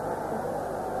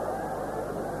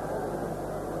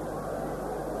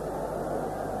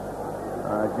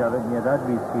 जावेद मियांदा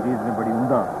भी इस सीरीज में बड़ी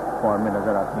उम्दा फॉर्म में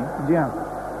नजर आती हैं। जी हाँ,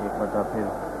 एक बार फिर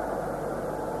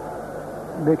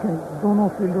देखें दोनों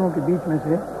फील्डरों के बीच में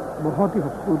से बहुत ही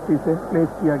खूबसूरती से प्लेस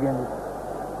किया गेंद।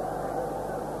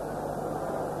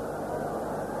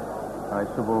 आज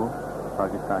सुबह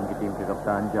पाकिस्तान की टीम के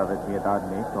कप्तान जावेद मियांदा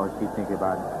ने टॉस जीतने के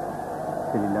बाद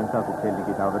श्रीलंका को खेलने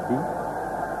की दावत दी।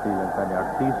 श्रीलंका ने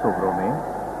 38 ओवरों में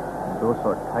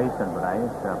 228 रन बनाए।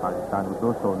 इस तरह पाकिस्तान को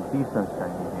 229 रन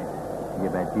चाहिए हैं ये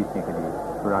मैच जीतने के लिए।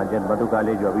 सुरांजन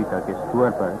मधुकाले जो अभी तक इस टूर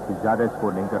पर ज़्यादा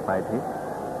स्कोर नहीं कर पाए थे,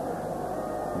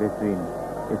 बेहतरीन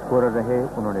स्कोरर रहे।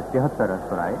 उन्होंने 73 रन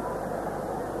बनाए।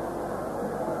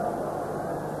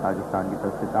 پاکستان کی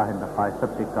طرف سے طاہر نقاش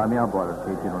سب سے کامیاب بالر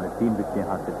تھے جنہوں نے 3 وکٹیں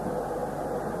حاصل کی.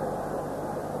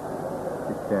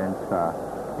 اسٹینڈز کا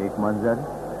ایک منظر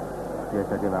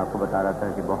جیسا کہ میں آپ کو بتا رہا تھا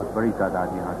کہ بہت بڑی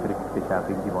تعداد یہاں کرکٹ کے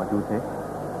شائقین کی موجود ہے.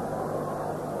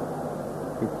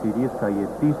 اس سیریز کا یہ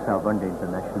 3را ون ڈے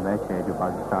انٹرنیشنل میچ ہے جو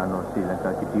پاکستان اور سری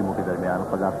لنکا کی ٹیموں کے درمیان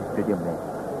قذافی اسٹیڈیم میں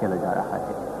کھیلا جا رہا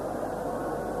ہے.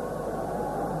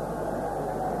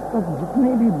 اب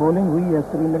جتنی بھی بولنگ ہوئی ہے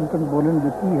سری لنکن بولنگ جو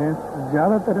کی ہے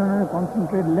زیادہ تر انہوں نے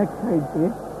کانسنٹریٹ لیگ سائڈ پہ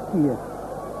کی ہے.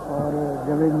 اور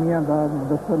جاوید میاں دا،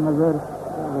 مدثر نظر،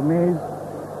 رمیز،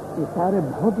 یہ سارے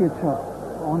بہت ہی اچھا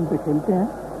آن پہ کھیلتے ہیں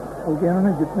کیونکہ انہوں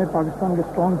نے جتنے پاکستان کے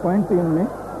اسٹرانگ پوائنٹ پہ انہوں نے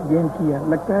گیم کیا ہے.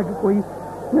 لگتا ہے کہ کوئی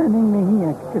پلاننگ نہیں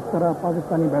ہے کہ کس طرح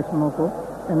پاکستانی بیٹسمینوں کو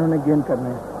انہوں نے گین کرنے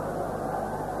ہیں.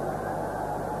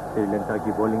 سری لنکا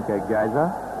کی بولنگ کا ایک جائزہ.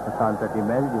 حسان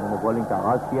تٹیمیل جنہوں نے بولنگ کا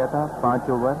آغاز کیا تھا، 5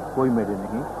 اوور کوئی میڈل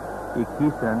نہیں،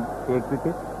 21 رن 1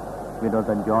 وکٹ.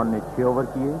 ونودن جان نے 6 اوور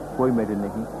کیے، کوئی میڈل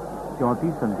نہیں،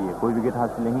 34 رن دیے، کوئی وکٹ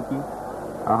حاصل نہیں کی.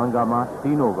 ہنگامہ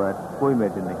 3 اوور کوئی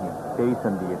میڈل نہیں، 23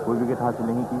 رن دیے، کوئی وکٹ حاصل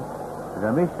نہیں کی.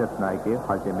 رمیش رتنائے کے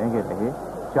خاصے مہنگے رہے،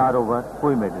 4 اوور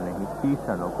کوئی میڈل نہیں، 30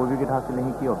 رنوں کوئی وکٹ حاصل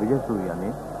نہیں کی. اور وجے سوریا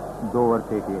نے 2 اوور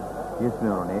پھینکے جس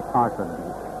میں انہوں نے 8 رن دیے.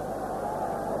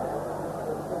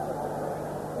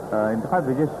 انتخاب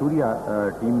وجے سوریا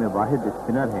ٹیم میں واحد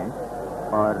اسپنر ہیں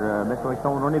اور میں سمجھتا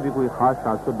ہوں انہوں نے بھی کوئی خاص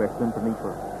تاثر بیٹسمین پر نہیں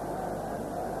چھوڑا.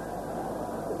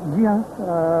 جی ہاں،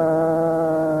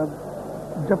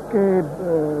 جبکہ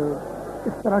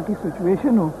اس طرح کی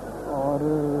سچویشن ہو اور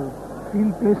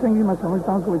فیلڈ پلیسنگ بھی میں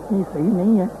سمجھتا ہوں کہ اتنی صحیح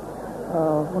نہیں ہے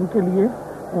ان کے لیے،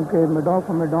 کیونکہ مڈ آف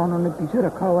اور مڈ ڈاؤن انہوں نے پیچھے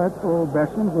رکھا ہوا ہے تو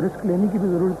بیٹسمین کو رسک لینے کی بھی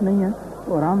ضرورت نہیں ہے،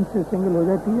 تو آرام سے سنگل ہو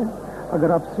جاتی ہے. اگر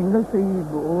آپ سنگل سے ہی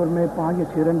اوور میں 5 یا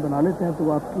 6 رن بنا لیتے ہیں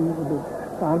تو آپ کی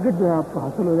ٹارگٹ جو ہے آپ کو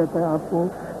حاصل ہو جاتا ہے، آپ کو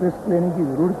رسک لینے کی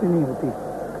ضرورت ہی نہیں ہوتی.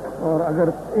 اور اگر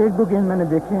 1-2 گیند میں نے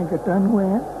دیکھے ہیں کہ ٹرن ہوئے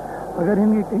ہیں، اگر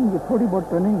ان کی کہیں تھوڑی بہت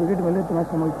ٹرننگ وکٹ ملے تو میں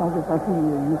سمجھتا ہوں کہ کافی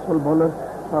یوزفل بالر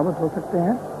ثابت ہو سکتے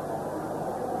ہیں.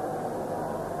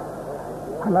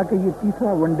 حالانکہ یہ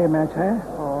 3را ون ڈے میچ ہے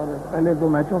اور پہلے 2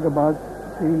 میچوں کے بعد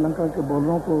سری لنکا کے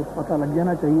بولروں کو پتہ لگ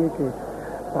جانا چاہیے کہ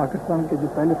پاکستان کے جو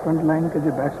پہلے فرنٹ لائن کے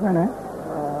جو بیٹسمین ہیں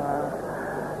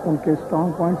ان کے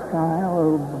اسٹرانگ پوائنٹس کہاں ہیں اور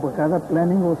باقاعدہ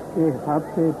پلاننگ اس کے حساب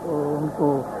سے ان کو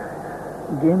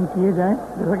گیم کیے جائیں.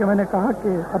 جیسا کہ میں نے کہا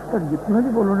کہ اب تک جتنے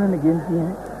بھی بالروں نے گیم کیے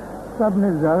ہیں سب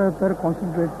نے زیادہ تر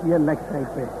کانسنٹریٹ کیا لیگ سائڈ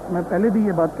پہ. میں پہلے بھی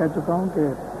یہ بات کہہ چکا ہوں کہ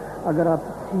اگر آپ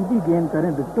سیدھی گیم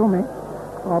کریں وکٹوں میں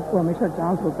تو آپ کو ہمیشہ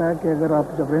چانس ہوتا ہے کہ اگر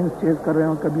آپ جب رنز چیز کر رہے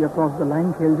ہوں کبھی اکراس دا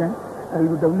لائن کھیل جائیں.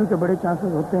 LBW کے بڑے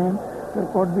چانسز ہوتے ہیں، پھر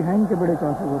کاٹ بیہائنڈ کے بڑے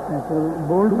چانسز ہوتے ہیں، پھر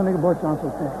بولڈ ہونے کے بہت چانس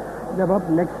ہوتے ہیں. جب آپ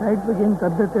لیگ سائڈ پہ گیم کر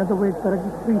دیتے ہیں تو وہ ایک طرح کی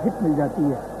فری ہٹ مل جاتی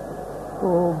ہے، تو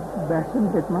بیٹسمین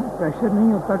پہ اتنا پریشر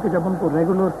نہیں ہوتا کہ جب ان کو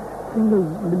ریگولر سنگل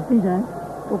ملتی جائیں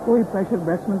تو کوئی پریشر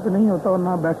بیٹسمین پہ نہیں ہوتا اور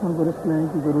نہ بیٹسمین کو رسک لینے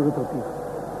کی ضرورت ہوتی ہے.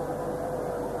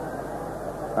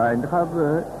 انتخاب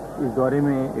اس دورے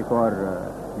میں ایک اور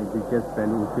دلچسپ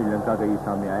پہلو سری لنکا کا یہ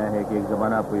سامنے آیا ہے کہ ایک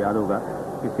زمانہ آپ کو یاد ہوگا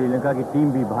کہ سری لنکا کی ٹیم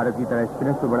بھی بھارت کی طرح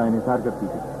اسپنرز پہ بڑا انحصار کرتی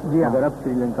تھی. جی ہاں، اگر اب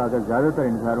سری لنکا کا زیادہ تر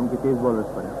انحصار ان کے تیز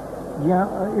بالرز پر ہے. جی ہاں،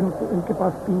 ان کے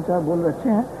پاس 3-4 بولر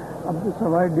اچھے ہیں. اب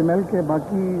سوائے ڈیمیل کے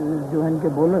باقی جو ہیں ان کے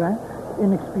بولر ہیں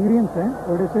ان ایکسپیرینس ہیں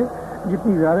تھوڑے سے.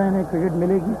 جتنی زیادہ انہیں کرکٹ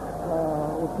ملے گی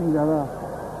اتنی زیادہ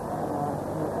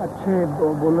اچھے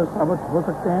بولر ثابت ہو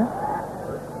سکتے ہیں.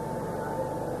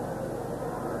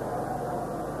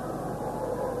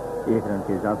 1 رن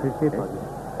کے اضافے سے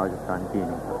پاکستان کی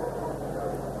اننگ.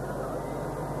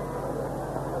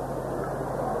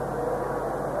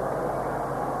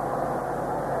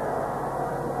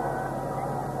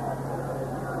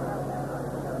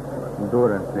 دو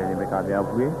رنز لینے میں کامیاب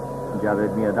ہوئے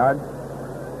جاوید میاں،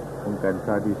 ان کا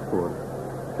انفرادی اسکور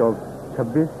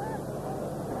 26.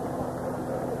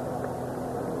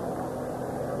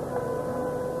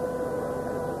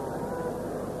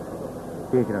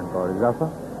 ایک رن کا اور اضافہ.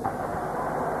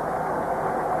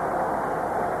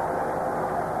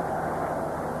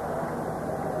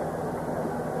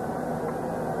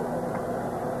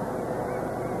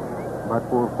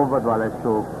 بھرپور قوت والا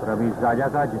اسٹروک رمیش راجا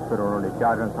کا جس پر انہوں نے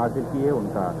 4 رن حاصل کیے. ان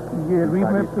کا یہ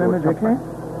ریپلے پلے میں دیکھیں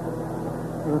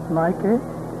رتنائے کے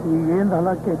یہ گیند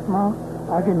حالانکہ اتنا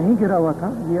آگے نہیں گرا ہوا تھا،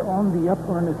 یہ آن دی اپ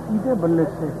انہوں نے سیدھے بلے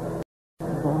سے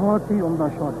بہت ہی عمدہ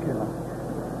شاٹ کھیلا.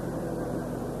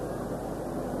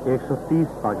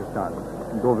 130 پاکستان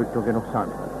 2 وکٹوں کے نقصان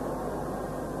پر.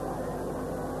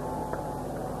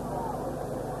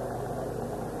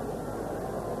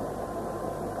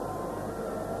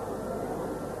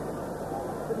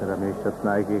 رمیش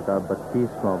رتنائے کا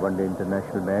 32واں one day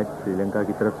international match Sri Lanka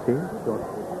کی طرف سے.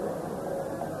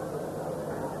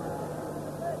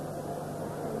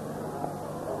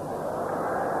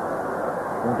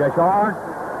 नीचे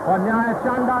शॉट और नहायत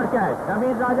शानदार कैच,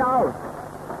 रमीज राजा आउट।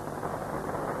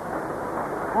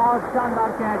 और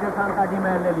शानदार कैच असांता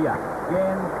डीमेल ने लिया।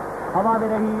 गेंद हवा में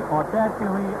रही और तैरती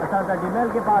हुई असांता डीमेल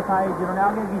के पास आई, जिन्होंने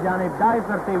आगे की जानिब डाइव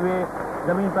करते हुए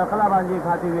जमीन पर कलाबाजी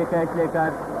खाते हुए कैच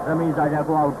लेकर रमीज राजा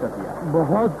को आउट कर दिया।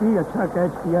 बहुत ही अच्छा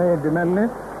कैच किया है डीमेल ने।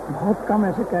 बहुत कम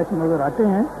ऐसे कैच नजर आते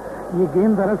हैं। ये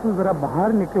गेंद दरअसल जरा बाहर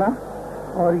निकला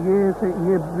और ये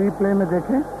रिप्ले में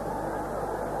देखें,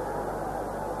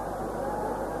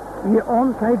 ये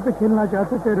ऑन साइड पे खेलना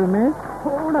चाहते थे रमेश,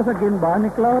 थोड़ा सा गेंद बाहर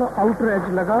निकला और आउटर एज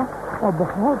लगा और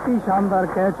बहुत ही शानदार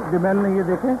कैच डीमेल ने ये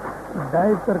देखें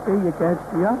डाइव करके ये कैच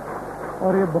किया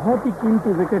और ये बहुत ही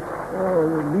कीमती विकेट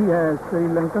ली है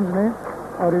श्रीलंकन ने।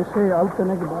 और इसे आउट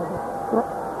करने के बाद तो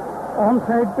ऑन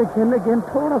साइड पे खेले, गेंद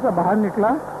थोड़ा सा बाहर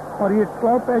निकला और ये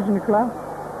टॉप एज निकला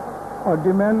और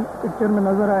डीमेल पिक्चर में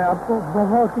नजर आया आपको,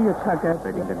 बहुत ही अच्छा कैच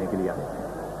बैटिंग करने के लिए आए।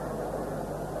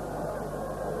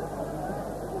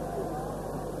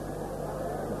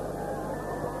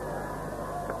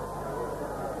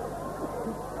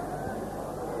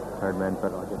 थर्ड मैन पर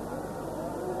रॉजर,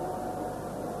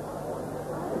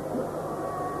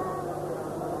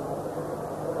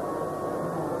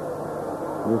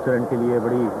 दूसरे रन के लिए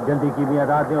बड़ी जल्दी की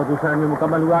मियादाद ने और दूसरा रन भी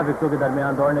मुकम्मल हुआ। विकेटों के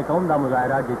दरमियान दौड़ने का उम्दा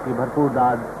मुजाहरा, जिसकी भरपूर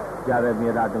दाद जावेद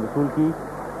मियांदा ने वसूल की।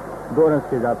 2 रन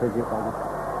के इजाफे से पाकिस्तान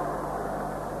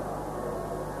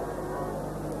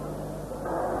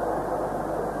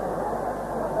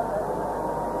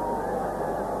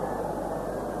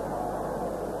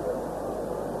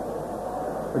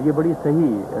और ये बड़ी सही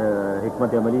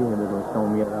हिकमत अमली है। मैं समझता हूँ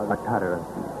मियांदा 18 रन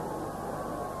की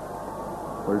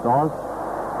फुल टॉस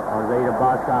और जहीर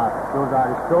अब्बास का जोरदार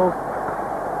स्ट्रोक।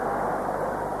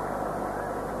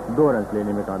 2 रन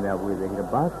लेने में कामयाब हुए जहीर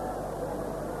अब्बास।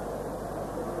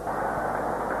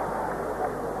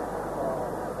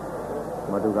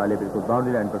 मधु गाले बिल्कुल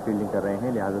बाउंड्री लाइन पर फील्डिंग कर रहे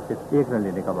हैं, लिहाजा सिर्फ 1 रन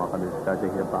लेने का मौका मिल सकता है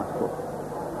जहीर अब्बास को।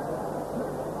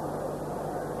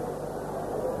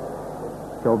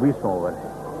 24 ओवर है।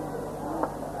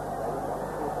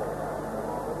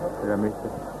 Ramesh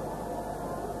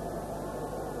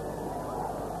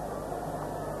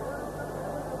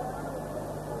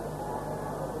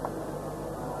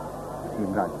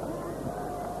Right.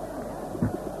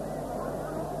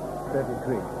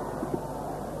 33.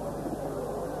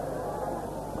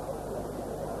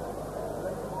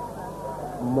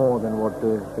 More than what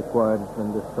they required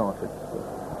when they started.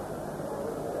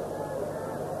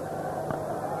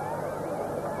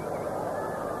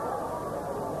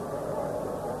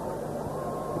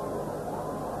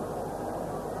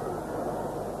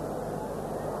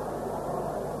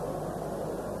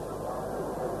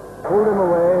 Pulled him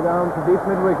away down to deep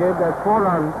mid-wicket. That's 4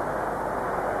 runs.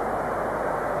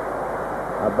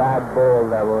 A bad ball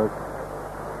that was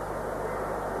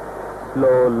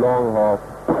slow, long hop.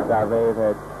 Javed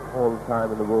had all the time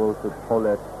in the ball to pull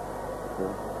it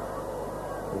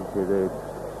into the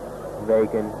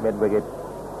vacant mid-wicket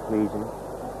region.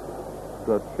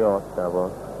 Good shot that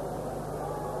was.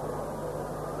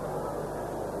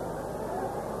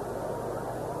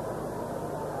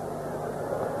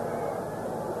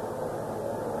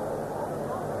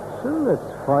 So that's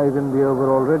 5 in the over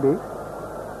already.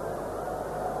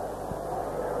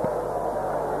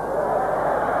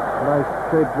 Nice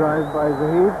straight drive by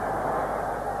Zahid.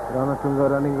 Ranatunga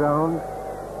running round.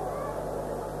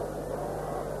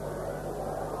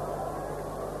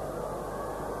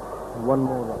 One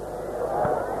more run.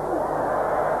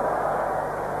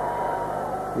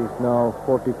 He's now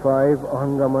 45.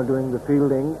 Ahangama doing the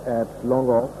fielding at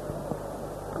long off.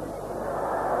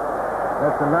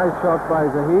 That's a nice shot by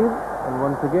Zahir, and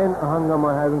once again Ahangama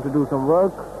having to do some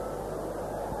work.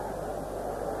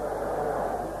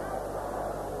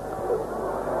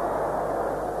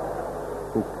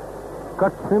 Who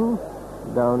cuts him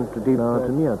down to deep to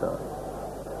Mianda.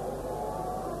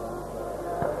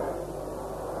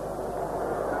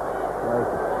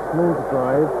 Nice smooth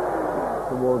drive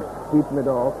towards deep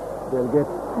mid-off. They'll get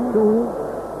 2.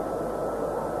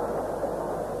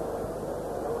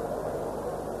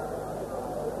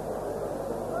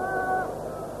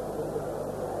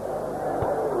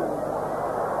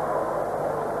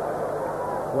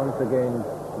 Once again,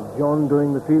 John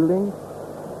doing the fielding.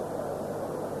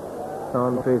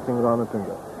 Stan facing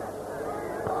Ranatunga.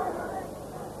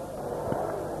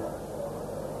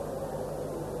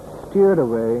 Steered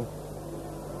away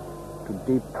to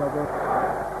deep cover.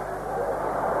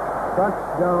 Cuts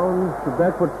down to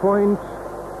backward point.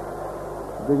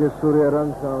 Vijay Surya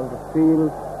runs down the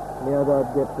field. Miandad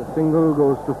gets a single,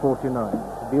 goes to 49.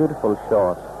 Beautiful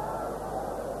shot.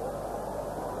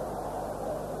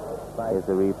 Here's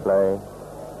the replay.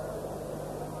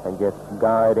 and just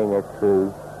guiding it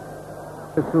through.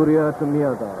 Surya to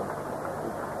Mianda.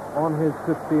 On his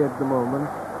 50 at the moment.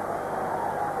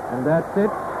 And that's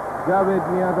it. Javed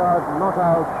Mianda not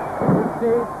out. 50.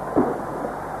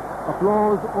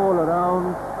 Applause all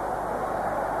around.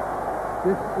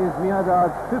 This is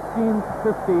Mianda's 15th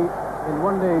 50 in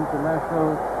one-day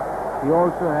international. He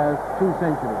also has 2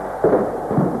 centuries.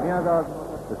 Mianda,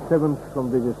 the 7th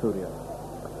from Vijay Surya.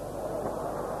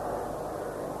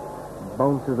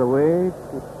 Bounces away.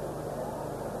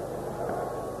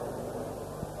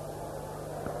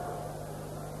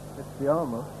 It's the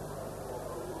armor.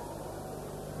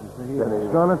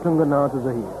 Ranatunga now to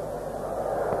Zahir.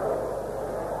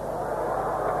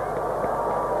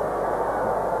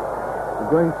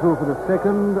 Going through for the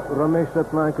second. Ramesh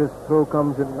Ratnayaka's throw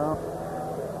comes in now.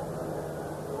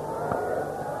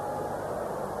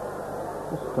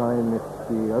 This time it's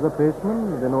the other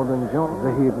baseman, Vinodhan John.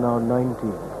 Zahir now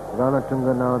 19.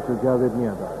 Ranatunga now to Javed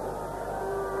Mianda.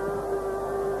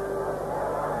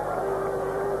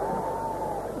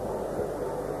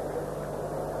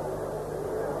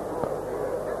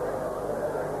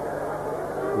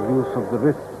 The use of the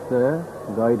wrists there,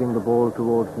 guiding the ball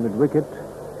towards mid-wicket.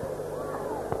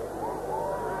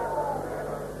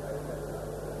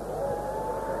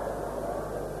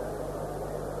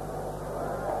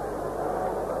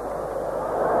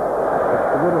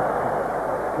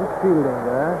 Fielding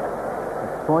there.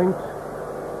 At point.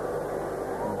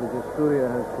 Vijay Surya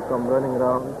has to come running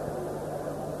around.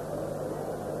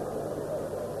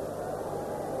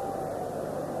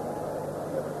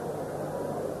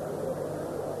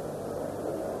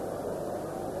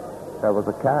 That was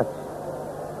a catch.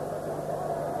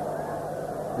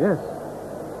 Yes.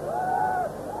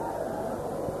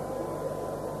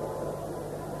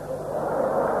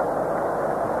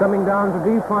 It's coming down to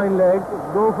define leg.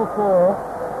 Go for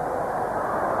 4.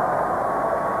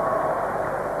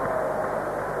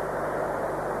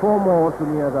 Four more to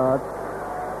Mianda.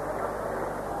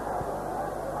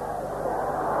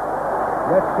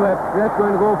 That's swept. That's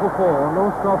going to go for 4. No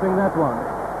stopping that one.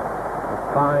 A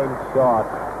fine shot.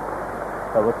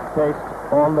 That was pitched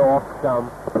on the off stump,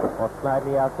 or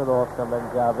slightly after the off stump, and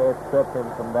Javed swept him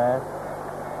from there.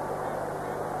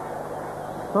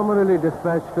 Summarily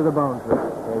dispatched to the boundary.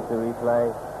 Here's the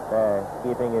replay. There,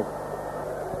 keeping it.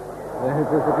 There it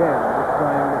is again. This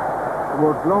time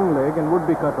towards long leg and would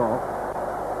be cut off.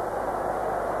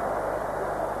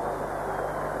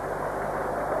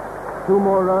 Two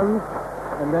more runs,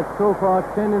 and that's so far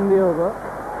 10 in the over.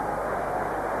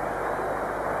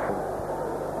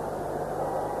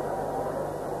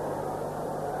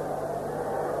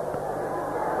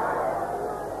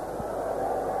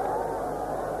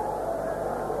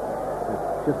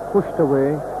 It's just pushed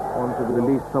away on to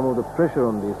release some of the pressure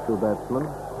on these two batsmen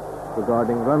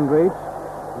regarding run rate.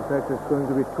 In fact, it's going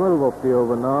to be 12 off the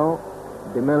over now.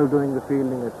 Demel doing the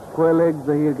fielding at square leg.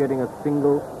 Zahir getting a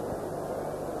single.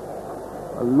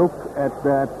 A look at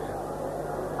that.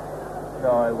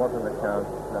 No, it wasn't a chance.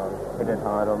 No, hit it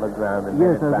hard on the ground and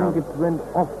yes, then it I think it went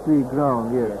off the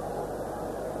ground, yes.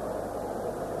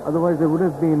 Otherwise, there would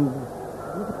have been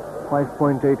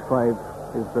 5.85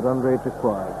 is the run rate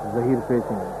required. Zahir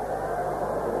facing it.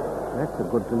 That's a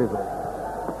good delivery.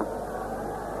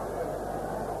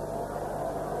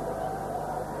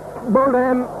 Bowled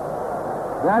in.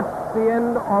 That's the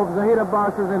end of Zahir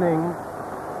Abbas's innings.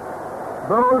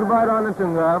 Bowled by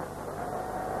Ranatunga.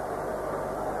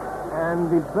 And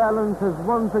the balance has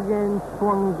once again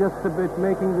swung just a bit,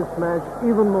 making this match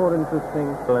even more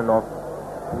interesting. And off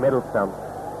middle stump.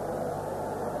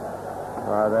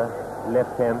 Rather,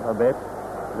 lift him a bit.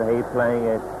 Zahir playing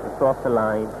it across the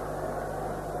line.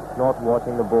 Not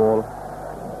watching the ball.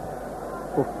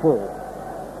 For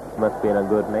 4. Must be in a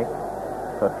good nick.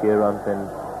 Got a few runs in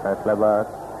Faisalabad.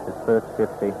 His first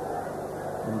 50. In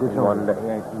Gujranwala.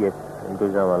 Yes, in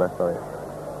Gujranwala, sorry.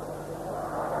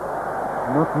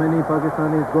 Not many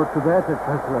Pakistanis got to that at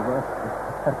Faisalabad.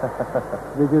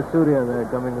 Vijay Surya there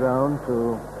coming round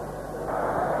to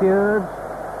steered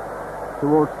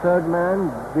towards third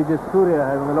man. Vijay Surya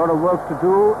having a lot of work to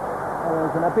do.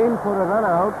 There's an appeal for a run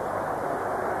out.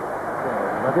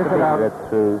 Must have been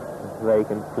through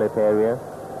vacant slip area.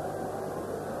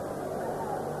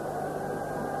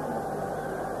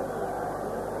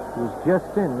 He was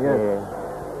just in, yes. Yeah.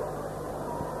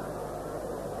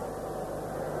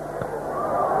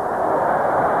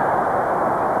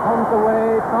 Comes away,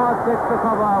 Todd takes the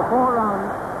cover, 4 runs.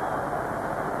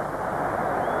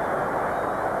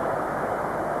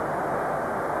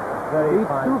 Very Each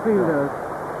fine two fielders.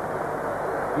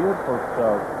 Beautiful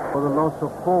stroke. For the loss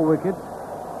of 4 wickets.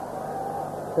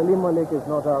 Salim Malik is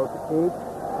not out 8.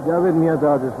 Javed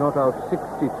Mianda is not out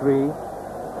 63.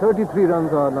 33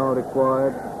 runs are now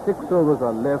required. 6 overs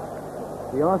are left.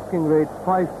 The asking rate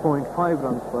 5.5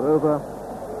 runs per over.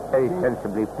 Very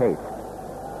sensibly paced.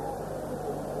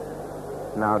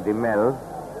 Now DeMel.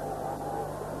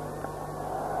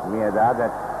 Mianda,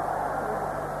 that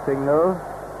single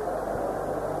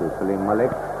to Salim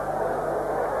Malik.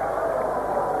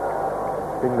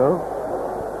 Single.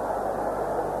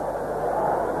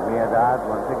 Mianda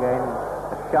once again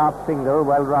a sharp single,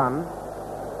 well run.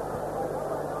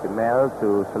 DeMel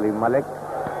to Salim Malik.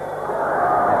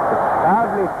 That's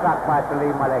proudly struck by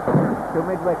Salim Malik to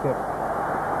mid-wicket.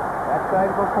 That's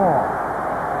going for 4.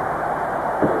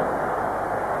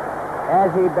 As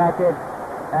he batted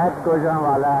at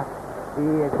Gujranwala, he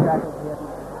extracted here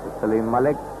to Salim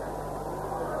Malik.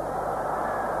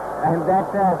 And that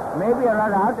may be a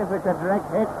run out if it's a direct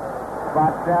hit,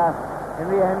 but in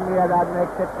the end, Mianda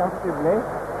makes it comfortably.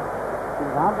 He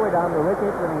was halfway down the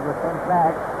wicket when he was sent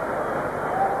back.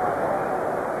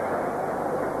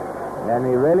 And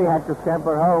he really had to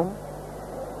scamper home.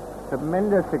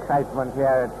 Tremendous excitement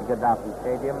here at Gaddafi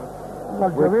Stadium.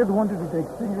 Well, Javed wanted to take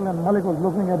single and Malik was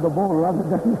looking at the ball rather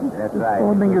than That's right.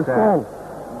 responding his call.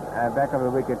 Back of the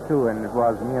wicket too, and it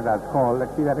was Mianda's call.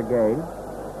 Let's see that again.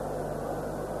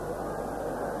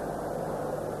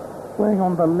 Playing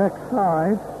on the leg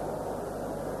side.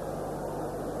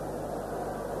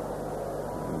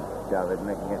 Javed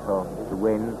making it home to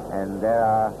win, and there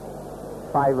are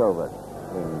 5 overs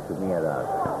into Mianda.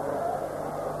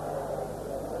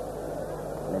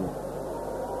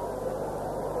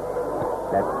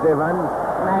 That's driven,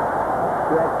 smacked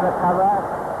to extra cover.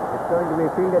 It's going to be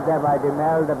fielded there by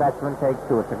DeMel. The batsman takes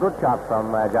 2. It's a good shot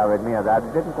from Javed Mianda.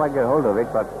 Didn't quite get hold of it,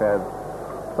 but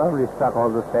firmly struck all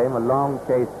the same. A long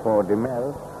chase for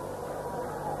DeMel.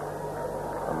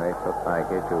 From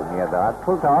Saike to Mianda.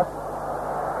 Full toss.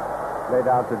 Played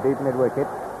out to deep mid-wicket.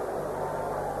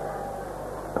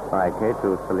 Saike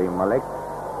to Salim Malik.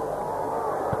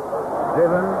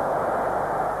 Driven.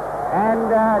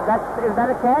 And is that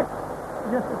a catch?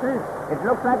 Yes, it is. It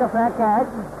looks like a fair catch.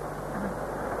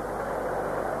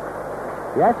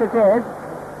 Yes, it is.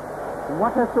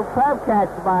 What a superb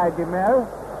catch by DeMel.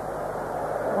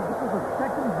 Well, this is the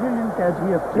second brilliant catch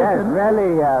he has Yes, taken.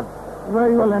 really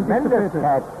Very well tremendous anticipated.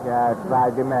 catch by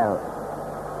DeMel.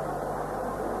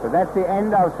 So that's the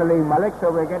end of Salim Malik.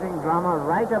 So we're getting drama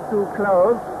right up to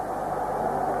close.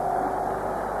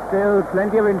 Still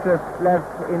plenty of interest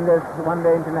left in this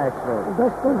one-day international.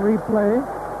 That's the replay.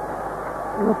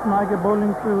 Ratnage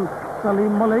bowling to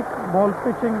Salim Malik, ball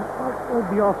pitching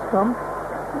at the off stump,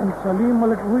 and Salim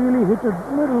Malik really hit the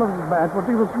middle of his bat, but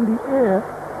he was in the air,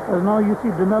 as now you see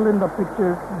DeMel in the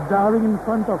picture, diving in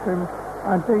front of him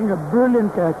and taking a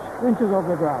brilliant catch, inches off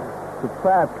the ground.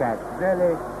 Superb catch,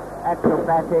 really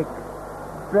acrobatic,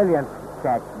 brilliant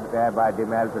catch there by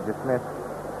DeMel to dismiss.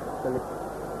 So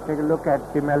take a look at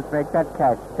DeMel make that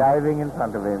catch, diving in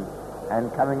front of him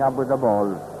and coming up with the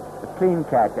ball. A clean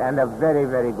catch and a very,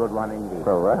 very good one indeed.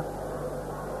 Over.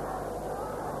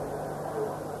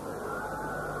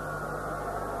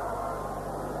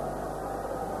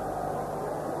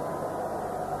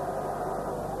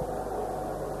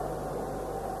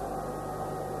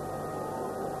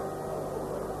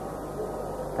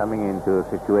 Coming into a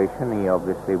situation he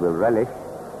obviously will relish.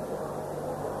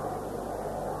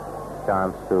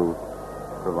 Chance to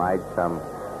provide some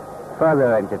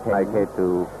further entertainment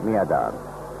to Mianda.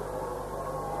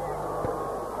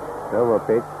 Over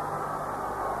pitch.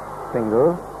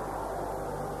 Single.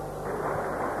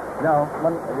 No,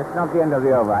 it's not the end of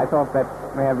the over. I thought that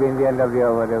may have been the end of the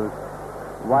over. There was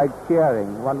wide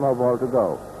cheering. One more ball to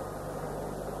go.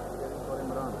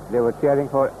 They were cheering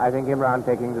for, I think, Imran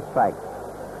taking the strike.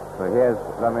 So here's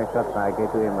Ramesh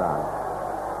Ratnayake to Imran.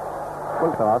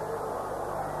 Full toss.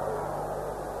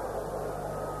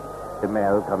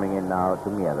 DeMel coming in now to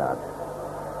Mianda.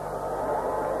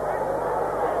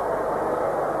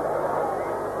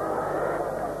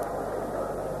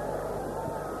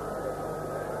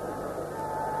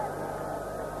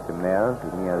 DeMel to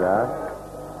Mianda.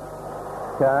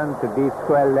 Turn to deep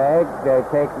square leg. They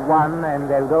take 1 and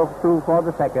they'll go through for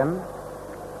the second.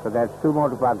 So that's 2 more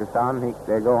to Pakistan.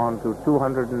 They go on to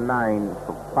 209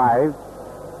 for 5.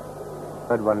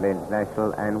 Third one-day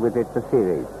international, and with it the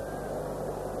series.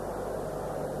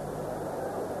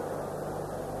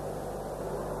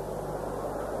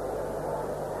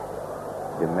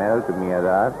 DeMel to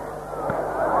Mianda.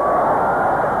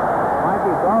 Might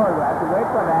be goal. I have to wait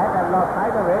for that. I've lost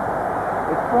sight of it.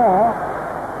 It's 4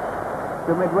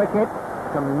 to mid-wicket.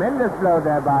 Tremendous blow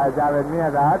there by Javed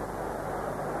Mianda.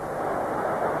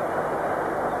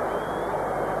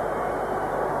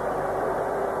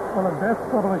 Well, the best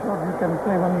sort of a shot you can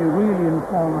play when you're really in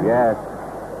form. Yes,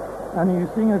 And you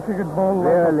sing a cricket ball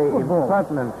like really a football.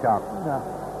 impertinent shot. Yeah.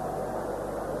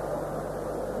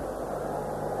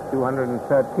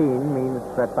 213 means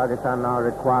that Pakistan now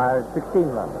requires 16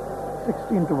 runs.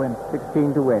 16 to win.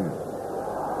 16 to win.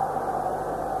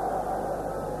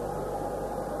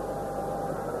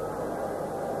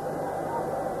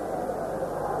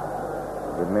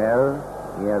 Jamil,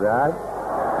 Miandad,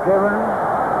 driven.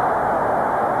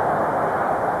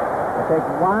 They take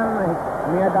one.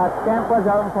 Miandad scampers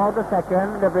out for the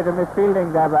second. A bit of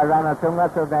misfielding there by Rana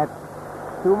Tunga, so that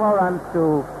 2 more runs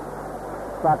to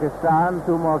Pakistan,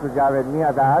 2 more to Javed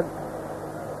Miandad.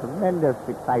 Tremendous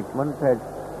excitement as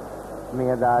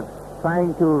Miandad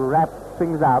trying to wrap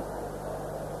things up.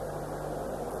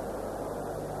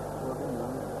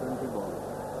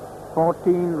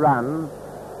 14 runs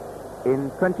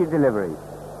in 20 deliveries.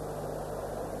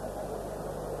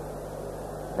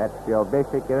 That's your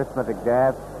basic arithmetic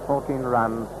there. 14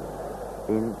 runs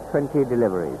in 20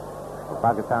 deliveries. For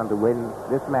Pakistan to win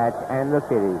this match and the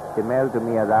series. Jamil to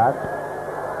Miandad.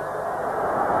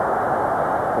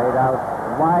 Played out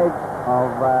wide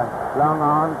of long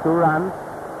on, 2 runs.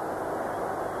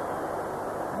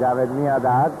 Javed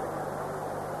Miandad.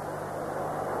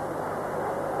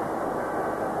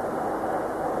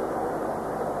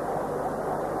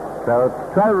 So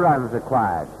 12 runs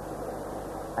required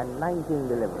and 19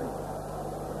 deliveries.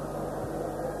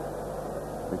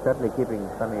 We're certainly keeping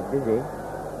Sami busy.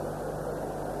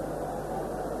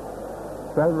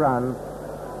 12 runs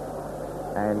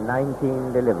and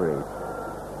 19 deliveries.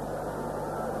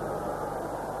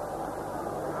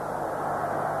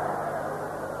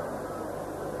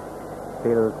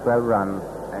 Still 12 runs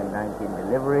and 19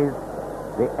 deliveries.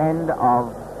 The end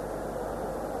of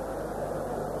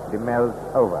Jamil's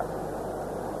over.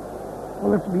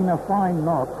 Well, it's been a fine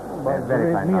knock by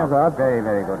Very fine knock. Miandad. Very,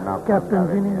 very good knock. Captain's from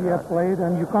Javed inning he Miandad. had played,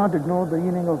 and you can't ignore the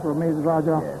inning of Ramesh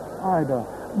Raja Yes. either.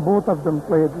 Both of them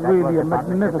played That really was a the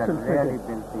partnership magnificent that really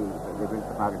cricket. built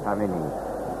the Pakistan innings.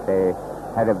 They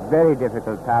had a very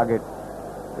difficult target.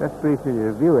 Let's briefly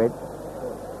review it.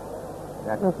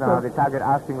 That's Yes, now sir. the target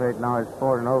asking rate now is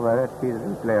 4 and over. Let's see the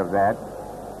replay of that.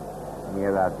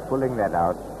 Miandad pulling that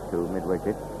out to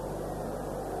mid-wicket.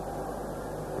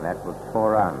 That was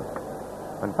 4 runs.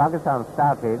 When Pakistan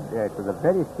started, it was a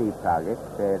very steep target.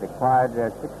 They required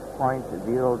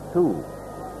 6.02.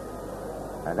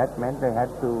 That meant they had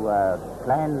to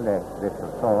plan this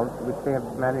assault, which they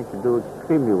have managed to do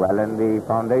extremely well. And the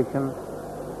foundation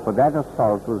for that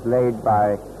assault was laid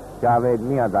by Javed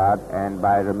Miandad and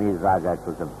by Ramesh Raja. It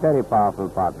was a very powerful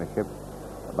partnership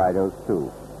by those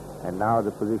two. And now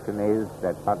the position is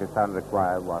that Pakistan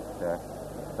require what,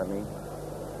 Sami?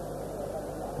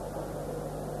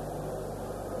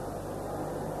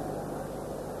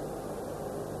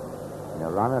 Now,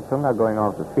 Rana Tunga going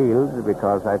off the field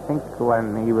because I think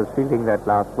when he was fielding that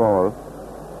last ball,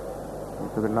 he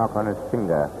took a knock on his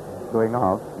finger. Going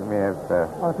off, he may have...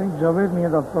 I think Javed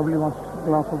Miandad probably wants a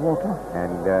glass of water.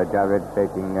 and Javed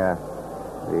taking the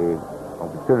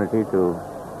opportunity to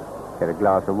get a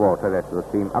glass of water. That was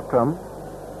Wasim Akram,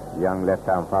 young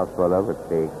left-arm fast bowler, with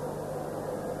the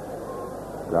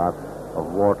glass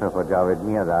of water for Javed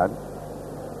Miandad.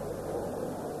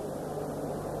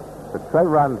 So 12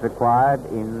 runs required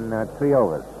in 3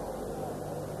 overs.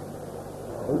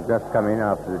 He's just come in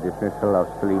after the dismissal of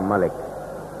Salim Malik.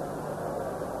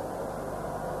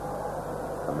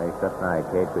 Satnai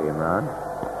to Imran.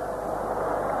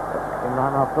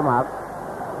 Imran off the mark.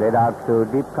 Played out to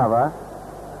deep cover.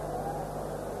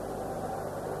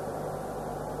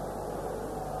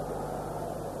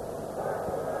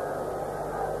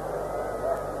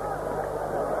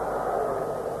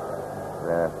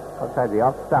 Outside the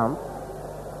off stump.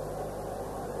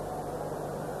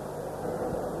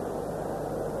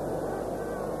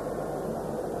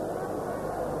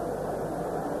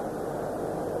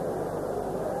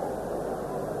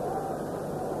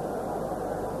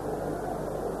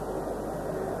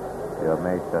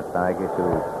 Ramesh Satnagi to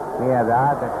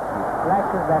Miandad. He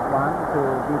flashes that one to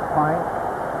deep point.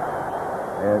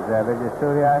 There's Vijay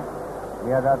Surya.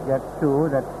 Miandad gets 2.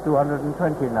 That's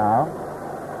 220 now.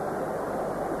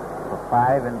 For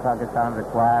 5, and Pakistan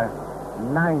requires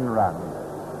 9 runs.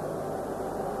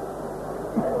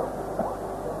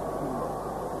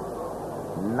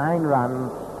 Nine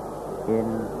runs in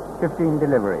 15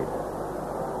 deliveries.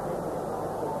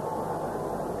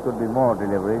 Could be more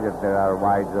deliveries if there are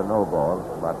wides or no balls,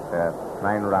 but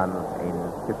 9 runs in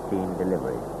 15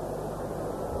 deliveries.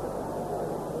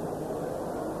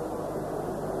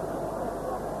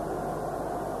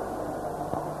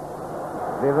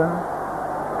 Driven.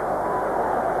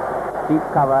 Deep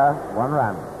cover, 1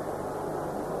 run.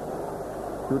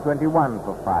 221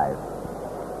 for 5.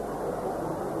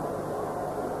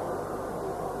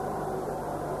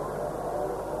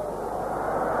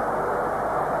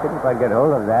 Didn't quite get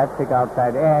hold of that. Thick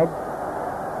outside edge.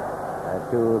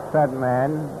 To third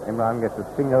man, Imran gets a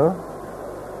single.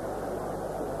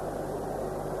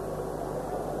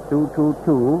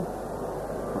 222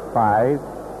 for 5.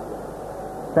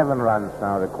 7 runs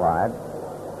now required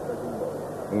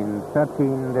in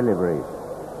 13 deliveries.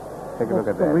 Take a look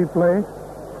at the that. Replay.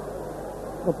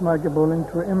 Upmarket bowling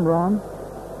to Imran.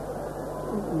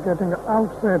 Getting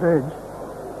outside edge.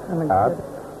 And Out.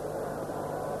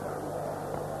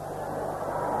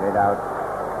 Straight out.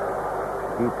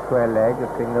 Deep square leg, a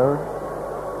single.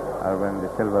 Over in the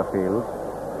silver field.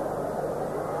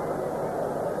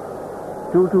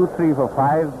 223 for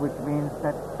 5, which means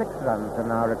that 6 runs are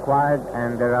now required,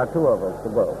 and there are 2 overs to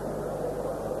go.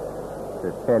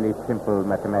 There's fairly simple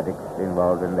mathematics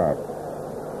involved in that.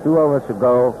 2 overs to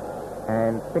go,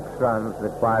 and 6 runs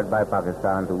required by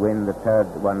Pakistan to win the 3rd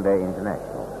one-day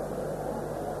international.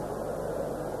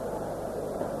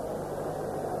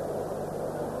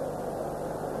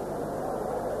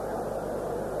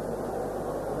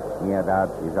 Mianda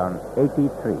is on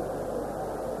 83.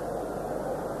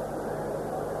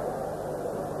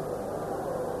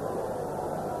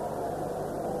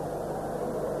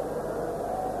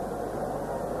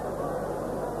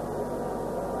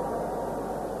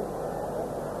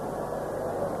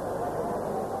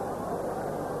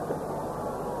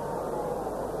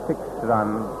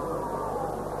 Runs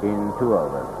in 2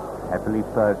 overs, happily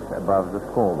perched above the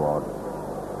scoreboard,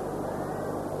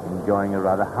 enjoying a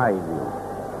rather high view.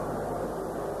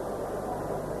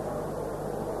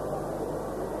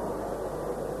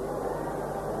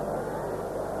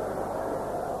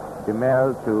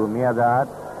 Jamel to Mianda.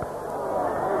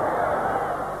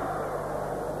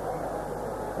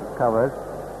 He covers.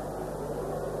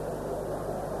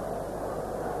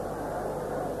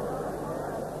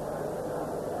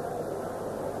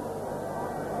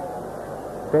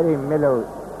 Very mellow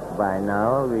by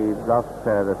now. We've lost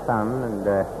the sun and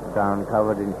ground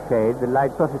covered in shade. The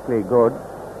light perfectly good,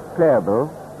 playable,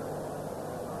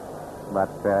 but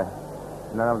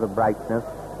none of the brightness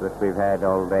that we've had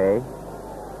all day.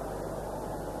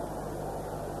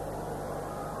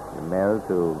 Mel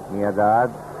to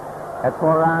Mianda at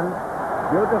 4 runs,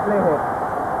 beautifully hit,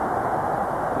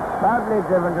 proudly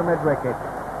driven to mid-wicket.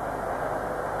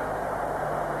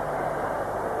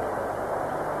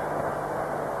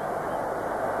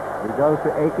 He goes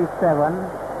to 87,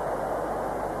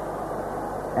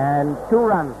 and 2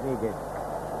 runs needed.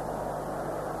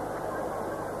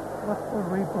 What's the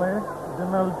replay?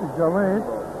 Jamal to Javed.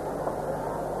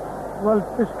 Well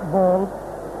pitched ball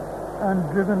and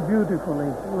driven beautifully.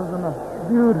 He was in a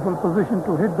beautiful position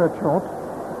to hit that shot.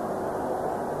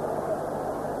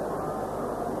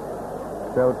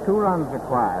 So 2 runs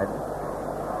required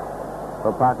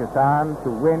for Pakistan to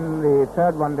win the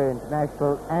 3rd one-day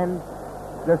international and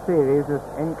the series.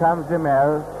 In comes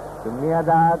Jamel to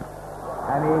Mianda,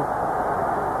 and he's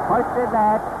hoisted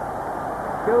that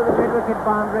to the mid-wicket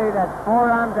boundary. That's 4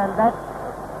 runs, and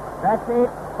that's it.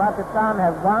 Pakistan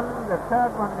have won the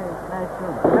 3rd one-day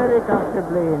international very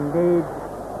comfortably indeed.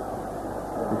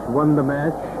 Just won the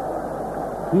match,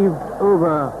 heaved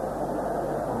over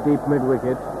deep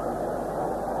mid-wicket,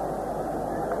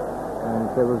 and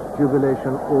there was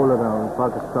jubilation all around.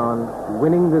 Pakistan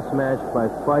winning this match by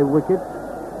 5 wickets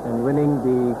and winning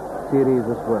the series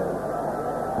as well.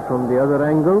 From the other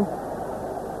angle,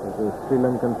 the Sri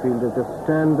Lankan fielders just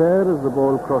stand there as the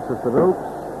ball crosses the ropes.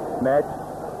 Match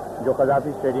जो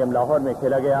Gaddafi stadium Lahore में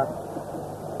खेला गया,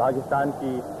 पाकिस्तान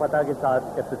की फतह के साथ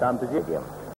इख्तिताम पजीर।